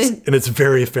 And it's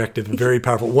very effective and very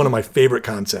powerful. One of my favorite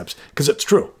concepts because it's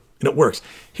true. And it works.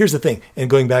 Here's the thing. And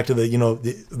going back to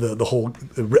the whole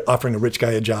offering a rich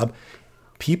guy a job,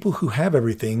 people who have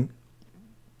everything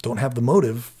don't have the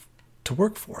motive to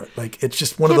work for it. Like, it's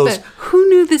just one of those. But who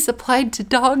knew this applied to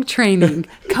dog training?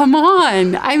 Come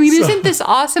on. I mean, isn't this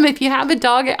awesome? If you have a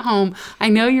dog at home, I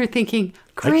know you're thinking,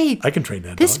 great. I can train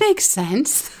that This dog. makes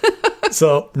sense.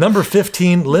 So, number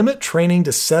 15, limit training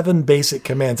to 7 basic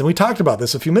commands. And we talked about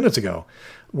this a few minutes ago,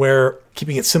 where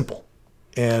keeping it simple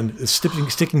and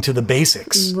sticking to the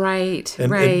basics. Right, and,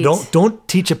 right. And don't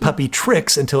teach a puppy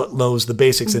tricks until it knows the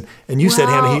basics. And you said,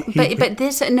 Hannah, but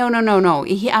this no.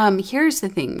 Here's the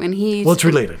thing when he's it's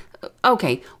related.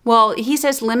 Okay, well, he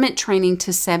says limit training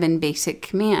to 7 basic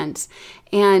commands,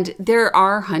 and there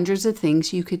are hundreds of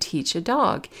things you could teach a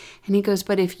dog. And he goes,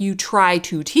 but if you try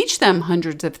to teach them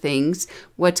hundreds of things,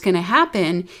 what's going to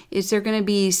happen is they're going to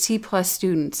be C+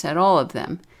 students at all of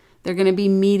them. They're going to be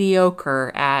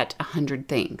mediocre at 100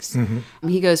 things. Mm-hmm.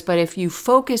 He goes, but if you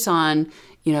focus on,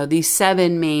 these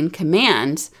 7 main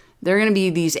commands, they're going to be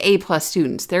these A+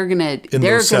 students. They're going to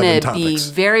be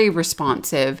very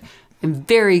responsive and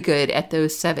very good at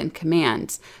those 7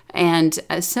 commands. And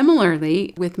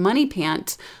similarly, with Money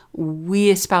Pants,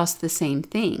 we espouse the same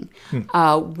thing,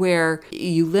 where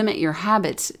you limit your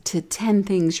habits to 10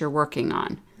 things you're working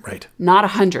on. Right. Not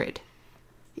 100.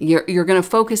 You're going to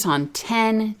focus on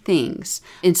 10 things.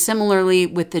 And similarly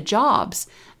with the jobs,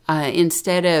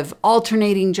 instead of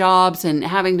alternating jobs and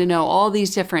having to know all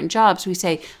these different jobs, we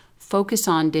say focus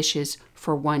on dishes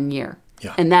for 1 year.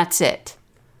 Yeah. And that's it.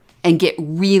 And get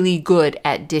really good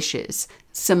at dishes.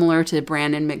 Similar to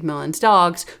Brandon McMillan's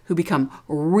dogs who become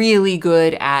really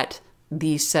good at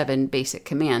these 7 basic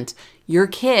commands. your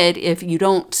kid, if you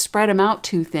don't spread them out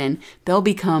too thin, they'll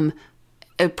become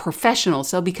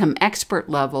professionals. They'll become expert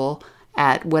level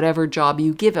at whatever job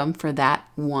you give them for that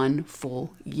one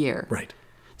full year. Right.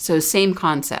 So same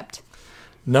concept.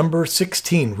 Number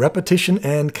 16, repetition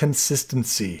and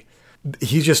consistency.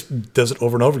 He just does it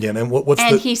over and over again. And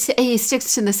he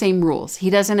sticks to the same rules.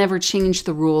 He doesn't ever change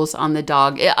the rules on the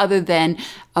dog, other than,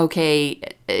 okay,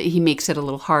 he makes it a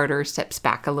little harder, steps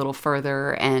back a little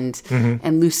further, and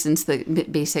loosens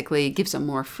basically gives them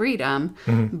more freedom.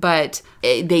 But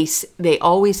they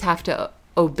always have to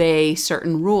obey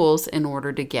certain rules in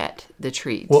order to get the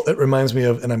treat. Well, it reminds me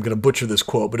of, and I'm going to butcher this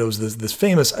quote, but it was this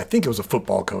famous, I think it was a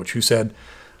football coach who said,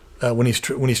 when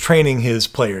he's training his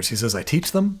players, he says, I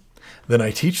teach them, then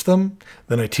I teach them,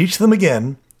 then I teach them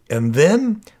again, and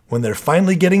then when they're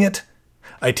finally getting it,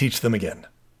 I teach them again.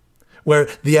 Where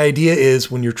the idea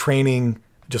is when you're training,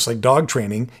 just like dog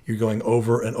training, you're going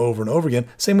over and over and over again.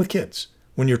 Same with kids.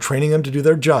 When you're training them to do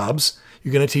their jobs,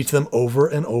 you're going to teach them over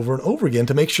and over and over again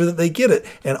to make sure that they get it,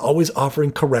 and always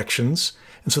offering corrections,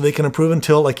 and so they can improve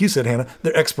until, like you said, Hannah,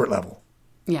 they're expert level.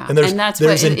 Yeah, and that's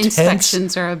what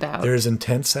inspections are about. There's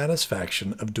intense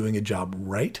satisfaction of doing a job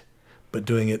right, but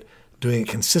doing it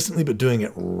consistently, but doing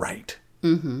it right.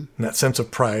 And that sense of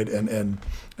pride and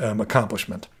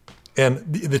accomplishment.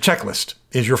 And the checklist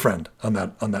is your friend on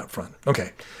that front.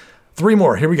 Okay, 3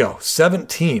 more. Here we go.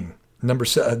 17.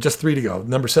 Just 3 to go.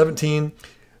 Number 17.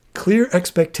 Clear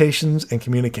expectations and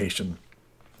communication.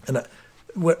 And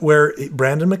where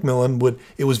Brandon McMillan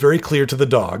it was very clear to the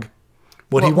dog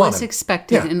what he wanted. What was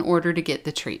expected in order to get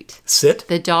the treat. Sit.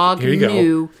 The dog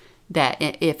knew that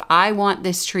if I want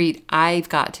this treat, I've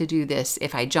got to do this.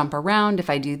 If I jump around, if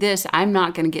I do this, I'm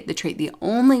not going to get the treat. The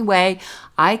only way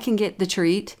I can get the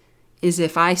treat is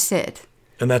if I sit.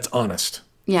 And that's honest.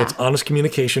 Yeah. It's honest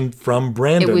communication from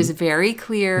Brandon. It was very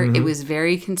clear. It was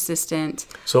very consistent.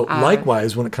 So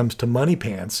likewise, when it comes to Money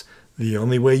Pants, the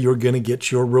only way you're going to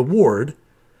get your reward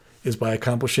is by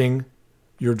accomplishing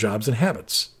your jobs and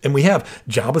habits. And we have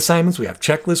job assignments, we have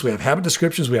checklists, we have habit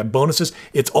descriptions, we have bonuses.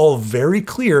 It's all very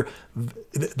clear.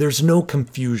 There's no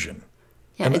confusion.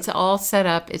 Yeah, it's all set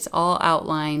up. It's all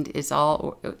outlined. It's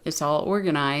all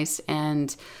organized.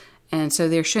 And so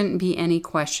there shouldn't be any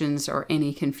questions or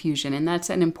any confusion. And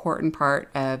that's an important part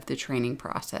of the training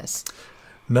process.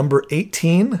 Number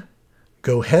 18,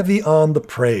 go heavy on the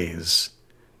praise.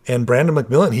 And Brandon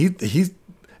McMillan,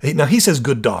 he says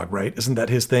good dog, right? Isn't that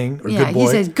his thing? Or good boy? He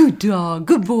says good dog,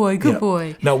 good boy, good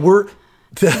boy. Now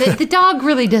the dog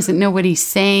really doesn't know what he's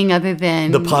saying other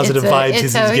than the positive vibes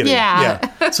he's getting.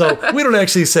 Yeah. So we don't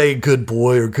actually say good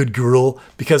boy or good girl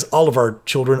because all of our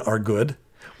children are good.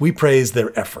 We praise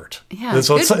their effort. Yeah,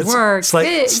 so good work.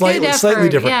 Slightly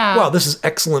different. Yeah. Wow, this is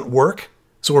excellent work.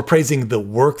 So we're praising the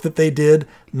work that they did,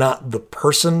 not the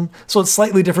person. So it's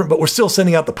slightly different, but we're still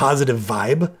sending out the positive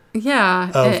vibe.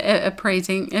 Yeah,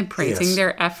 praising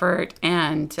their effort.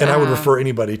 And I would refer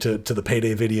anybody to the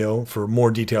payday video for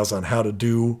more details on how to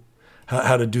do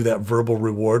that verbal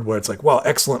reward where it's like, wow,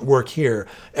 excellent work here,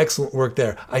 excellent work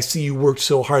there. I see you worked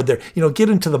so hard there. Get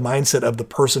into the mindset of the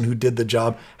person who did the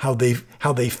job, how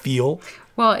they feel.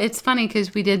 Well, it's funny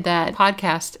because we did that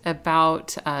podcast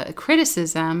about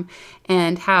criticism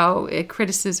and how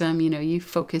criticism, you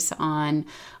focus on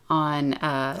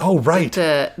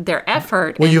their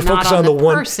effort. Well, and you focus not on the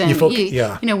person.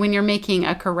 one. When you're making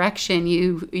a correction,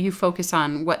 you focus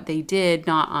on what they did,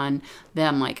 not on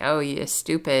them. Like, oh, you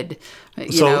stupid.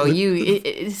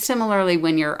 Similarly,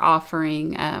 when you're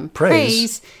offering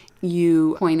praise.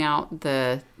 You point out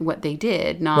what they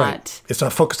did, not... Right. It's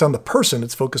not focused on the person,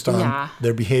 it's focused on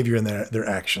their behavior and their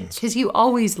actions. Because you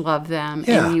always love them,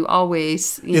 and you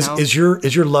always, Is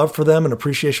your love for them and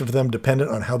appreciation for them dependent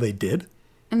on how they did?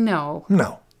 No.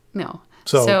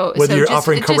 So whether you're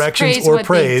offering corrections or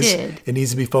praise, it needs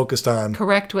to be focused on...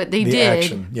 Correct what they did,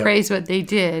 action. Yep. Praise what they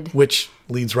did. Which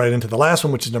leads right into the last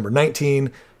one, which is number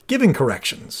 19, giving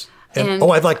corrections. And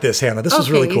I like this, Hannah. This is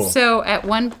really cool. So at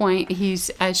one point, he's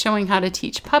showing how to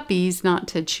teach puppies not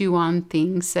to chew on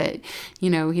things that,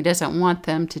 he doesn't want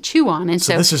them to chew on. And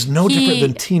so this is no different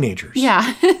than teenagers.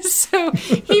 Yeah. So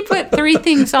he put 3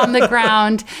 things on the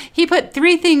ground. He put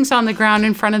 3 things on the ground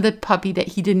in front of the puppy that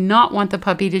he did not want the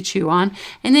puppy to chew on.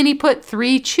 And then he put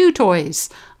 3 chew toys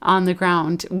on the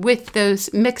ground with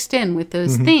those mixed in with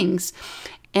those things.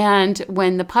 And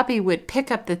when the puppy would pick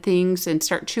up the things and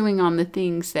start chewing on the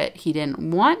things that he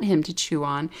didn't want him to chew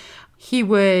on, he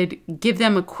would give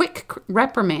them a quick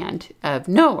reprimand of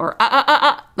no or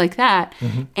like that.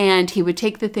 And he would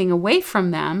take the thing away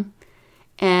from them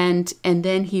and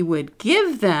then he would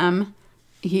give them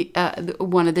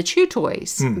one of the chew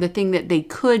toys, the thing that they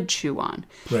could chew on.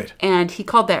 Right. And he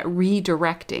called that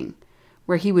redirecting,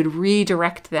 where he would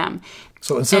redirect them.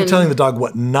 So instead of telling the dog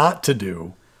what not to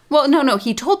do. Well, no,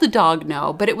 he told the dog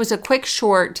no, but it was a quick,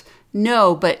 short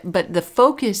no. But the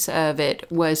focus of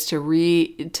it was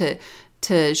to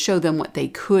show them what they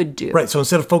could do. Right. So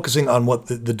instead of focusing on what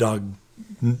the dog,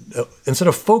 instead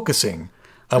of focusing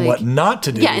on what not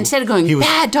to do. Yeah, instead of going,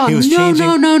 bad dog, no. He was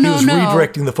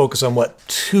redirecting the focus on what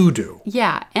to do.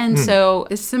 Yeah, and so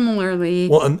similarly.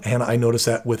 Well, and Hannah, I noticed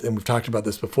that and we've talked about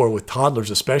this before, with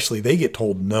toddlers especially, they get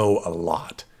told no a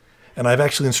lot. And I've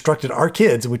actually instructed our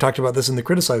kids, and we talked about this in the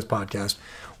Criticize podcast,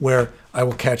 where I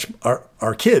will catch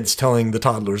our kids telling the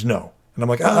toddlers no. And I'm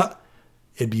like,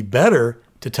 it'd be better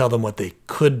to tell them what they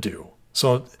could do.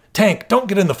 So, Tank, don't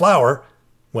get in the flour.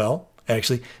 Well,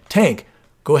 actually, Tank,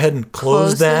 go ahead and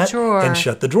close that and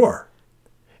shut the drawer.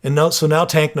 And so now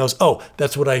Tank knows,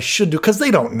 that's what I should do, because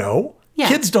they don't know. Yeah.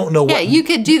 Kids don't know what. Yeah, you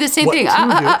could do the same thing.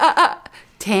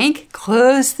 Tank,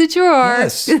 close the drawer.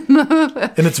 Yes.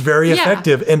 And it's very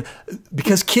effective. And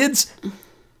because kids,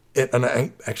 and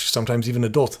actually sometimes even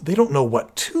adults, they don't know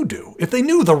what to do. If they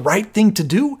knew the right thing to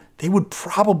do, they would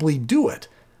probably do it.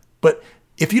 But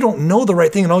if you don't know the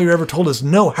right thing and all you're ever told is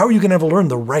no, how are you going to ever learn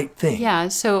the right thing? Yeah,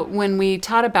 so when we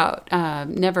taught about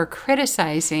never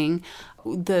criticizing,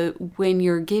 when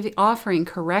you're offering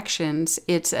corrections,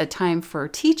 it's a time for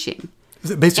teaching.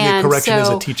 Basically, a correction is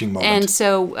a teaching moment. And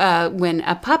so when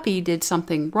a puppy did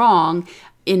something wrong,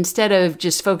 instead of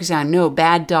just focusing on, no,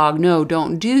 bad dog, no,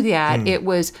 don't do that, it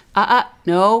was,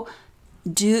 no,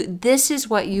 this is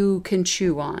what you can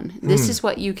chew on. This is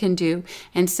what you can do.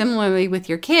 And similarly with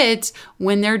your kids,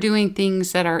 when they're doing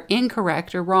things that are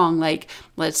incorrect or wrong, like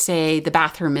let's say the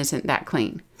bathroom isn't that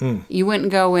clean. You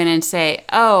wouldn't go in and say,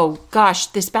 oh gosh,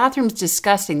 this bathroom's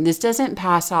disgusting. This doesn't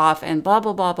pass off and blah,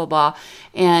 blah, blah, blah, blah.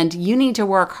 And you need to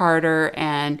work harder.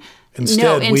 And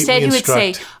instead you would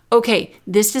say, okay,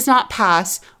 this does not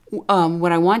pass.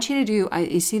 What I want you to do,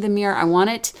 you see the mirror, I want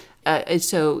it.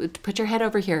 So put your head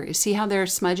over here. You see how there are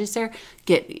smudges there?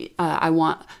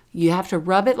 You have to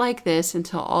rub it like this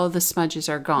until all of the smudges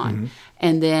are gone.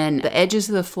 And then the edges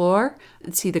of the floor,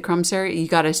 see the crumbs there? You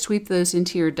got to sweep those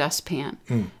into your dustpan.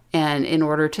 And in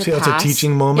order to pass. That's a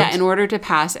teaching moment? Yeah, in order to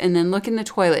pass. And then look in the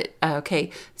toilet. Okay,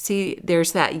 see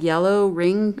there's that yellow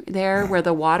ring there where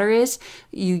the water is.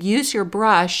 You use your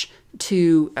brush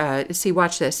to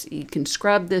watch this. You can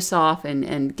scrub this off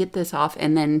and get this off,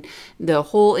 and then the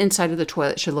whole inside of the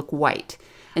toilet should look white,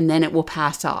 and then it will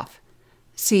pass off.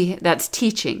 See, that's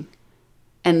teaching.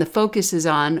 And the focus is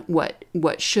on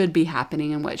what should be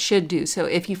happening and what should do. So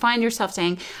if you find yourself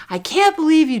saying, I can't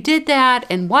believe you did that,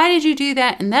 and why did you do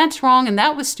that, and that's wrong, and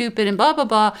that was stupid, and blah, blah,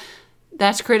 blah,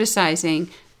 that's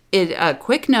criticizing. A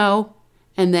quick no.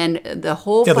 And then the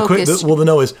whole focus. The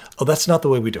no is, that's not the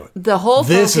way we do it. The whole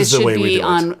focus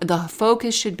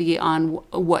should be on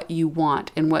what you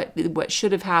want and what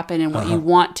should have happened and what you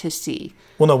want to see.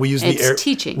 Well, no, we use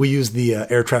teaching. We use the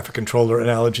air traffic controller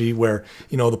analogy where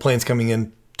the plane's coming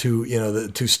in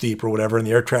too steep or whatever, and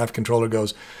the air traffic controller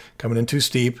goes, coming in too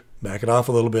steep, back it off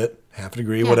a little bit, half a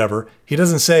degree, whatever. He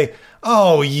doesn't say,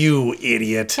 oh, you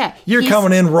idiot, you're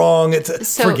coming in wrong.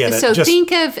 Forget it. So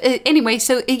think of,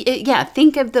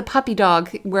 think of the puppy dog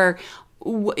where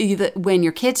when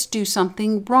your kids do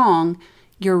something wrong,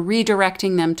 you're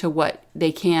redirecting them to what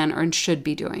they can or should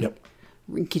be doing. Yep.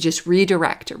 You just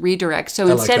redirect. So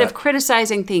instead of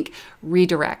criticizing, think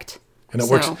redirect. And it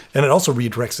works. And it also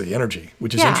redirects the energy,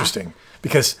 which is interesting.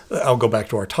 Because I'll go back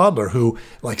to our toddler who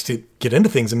likes to get into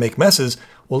things and make messes.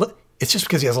 Well, it's just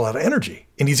because he has a lot of energy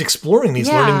and he's exploring, he's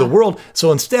learning the world.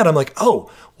 So instead I'm like,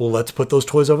 let's put those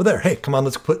toys over there. Hey, come on,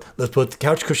 let's put the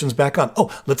couch cushions back on.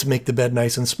 Oh, let's make the bed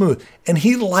nice and smooth. And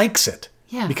he likes it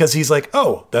because he's like,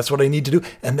 that's what I need to do.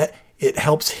 And that it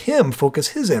helps him focus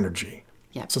his energy.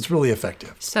 Yeah. So it's really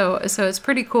effective. So it's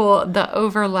pretty cool, the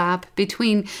overlap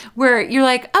between where you're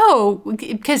like,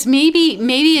 because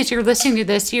maybe as you're listening to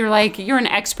this, you're like, you're an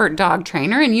expert dog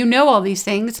trainer and you know all these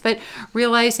things, but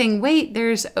realizing, wait,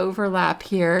 there's overlap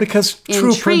here. Because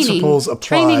true principles apply.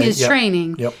 Training is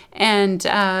training. Yep. And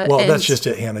that's just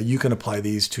it, Hannah. You can apply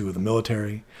these to the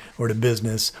military or to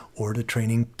business or to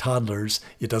training toddlers.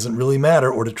 It doesn't really matter,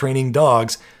 or to training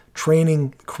dogs.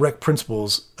 Correct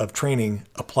principles of training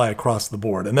apply across the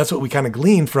board. And that's what we kind of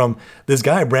gleaned from this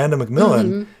guy, Brandon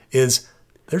McMillan, is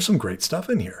there's some great stuff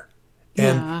in here.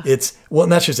 And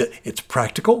and that's just it. It's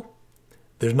practical.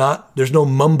 There's no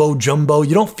mumbo jumbo.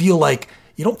 You don't feel like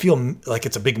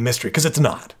it's a big mystery, because it's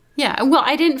not. Yeah, well,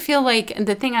 I didn't feel like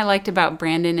the thing I liked about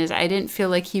Brandon is I didn't feel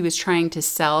like he was trying to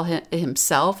sell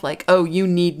himself. Like, oh, you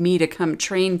need me to come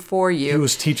train for you. He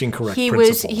was teaching correct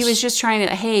principles. He was just trying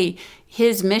to. Hey,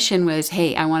 his mission was,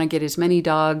 hey, I want to get as many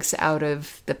dogs out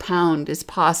of the pound as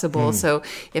possible. So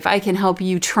if I can help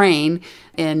you train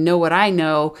and know what I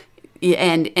know.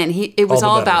 It was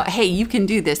all about, hey, you can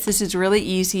do this. This is really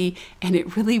easy, and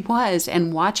it really was.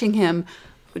 And watching him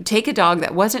take a dog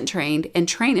that wasn't trained and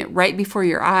train it right before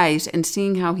your eyes and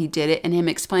seeing how he did it and him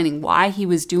explaining why he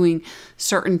was doing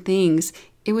certain things,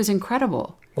 it was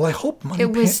incredible. Well, I hope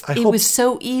it was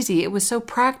so easy. It was so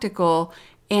practical,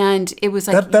 and it was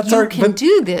like, you can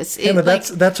do this. Hannah,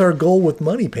 that's our goal with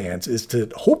Money Pants, is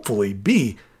to hopefully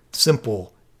be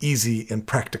simple, easy, and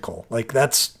practical. Like,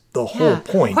 that's the whole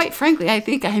point. Quite frankly, I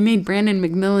think I made Brandon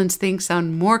McMillan's thing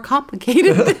sound more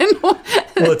complicated than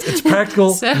well, it's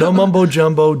practical, no mumbo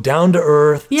jumbo, down to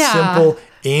earth, simple.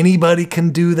 Anybody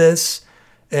can do this,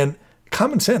 and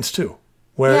common sense too.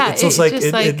 Where it's just like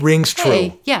it rings true.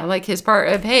 Hey, yeah, like his part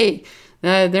of they're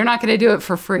not going to do it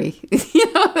for free.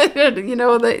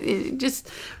 Just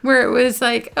where it was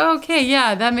like, okay,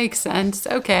 yeah, that makes sense.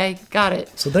 Okay, got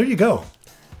it. So there you go.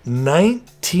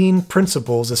 19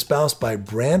 principles espoused by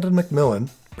Brandon McMillan.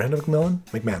 McMillan,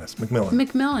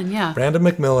 yeah. Brandon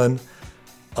McMillan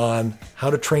on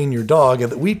how to train your dog,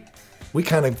 and that we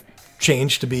kind of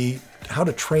changed to be how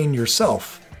to train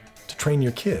yourself to train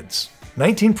your kids.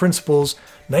 19 principles,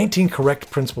 19 correct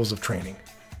principles of training.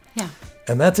 Yeah.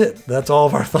 And that's it. That's all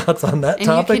of our thoughts on that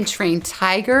topic. And you can train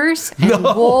tigers and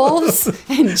wolves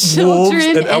and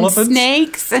children and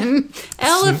snakes and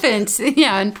elephants.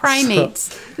 Yeah, and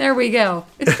primates. There we go.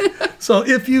 So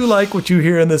if you like what you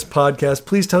hear in this podcast,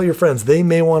 please tell your friends. They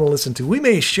may want to listen to. We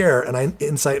may share an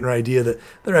insight or idea that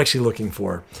they're actually looking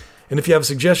for. And if you have a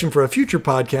suggestion for a future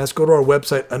podcast, go to our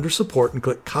website under support and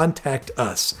click Contact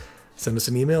Us. Send us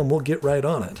an email and we'll get right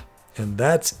on it. And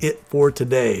that's it for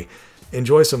today.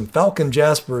 Enjoy some Falcon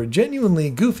Jasper genuinely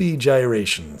goofy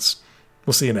gyrations.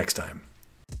 We'll see you next time.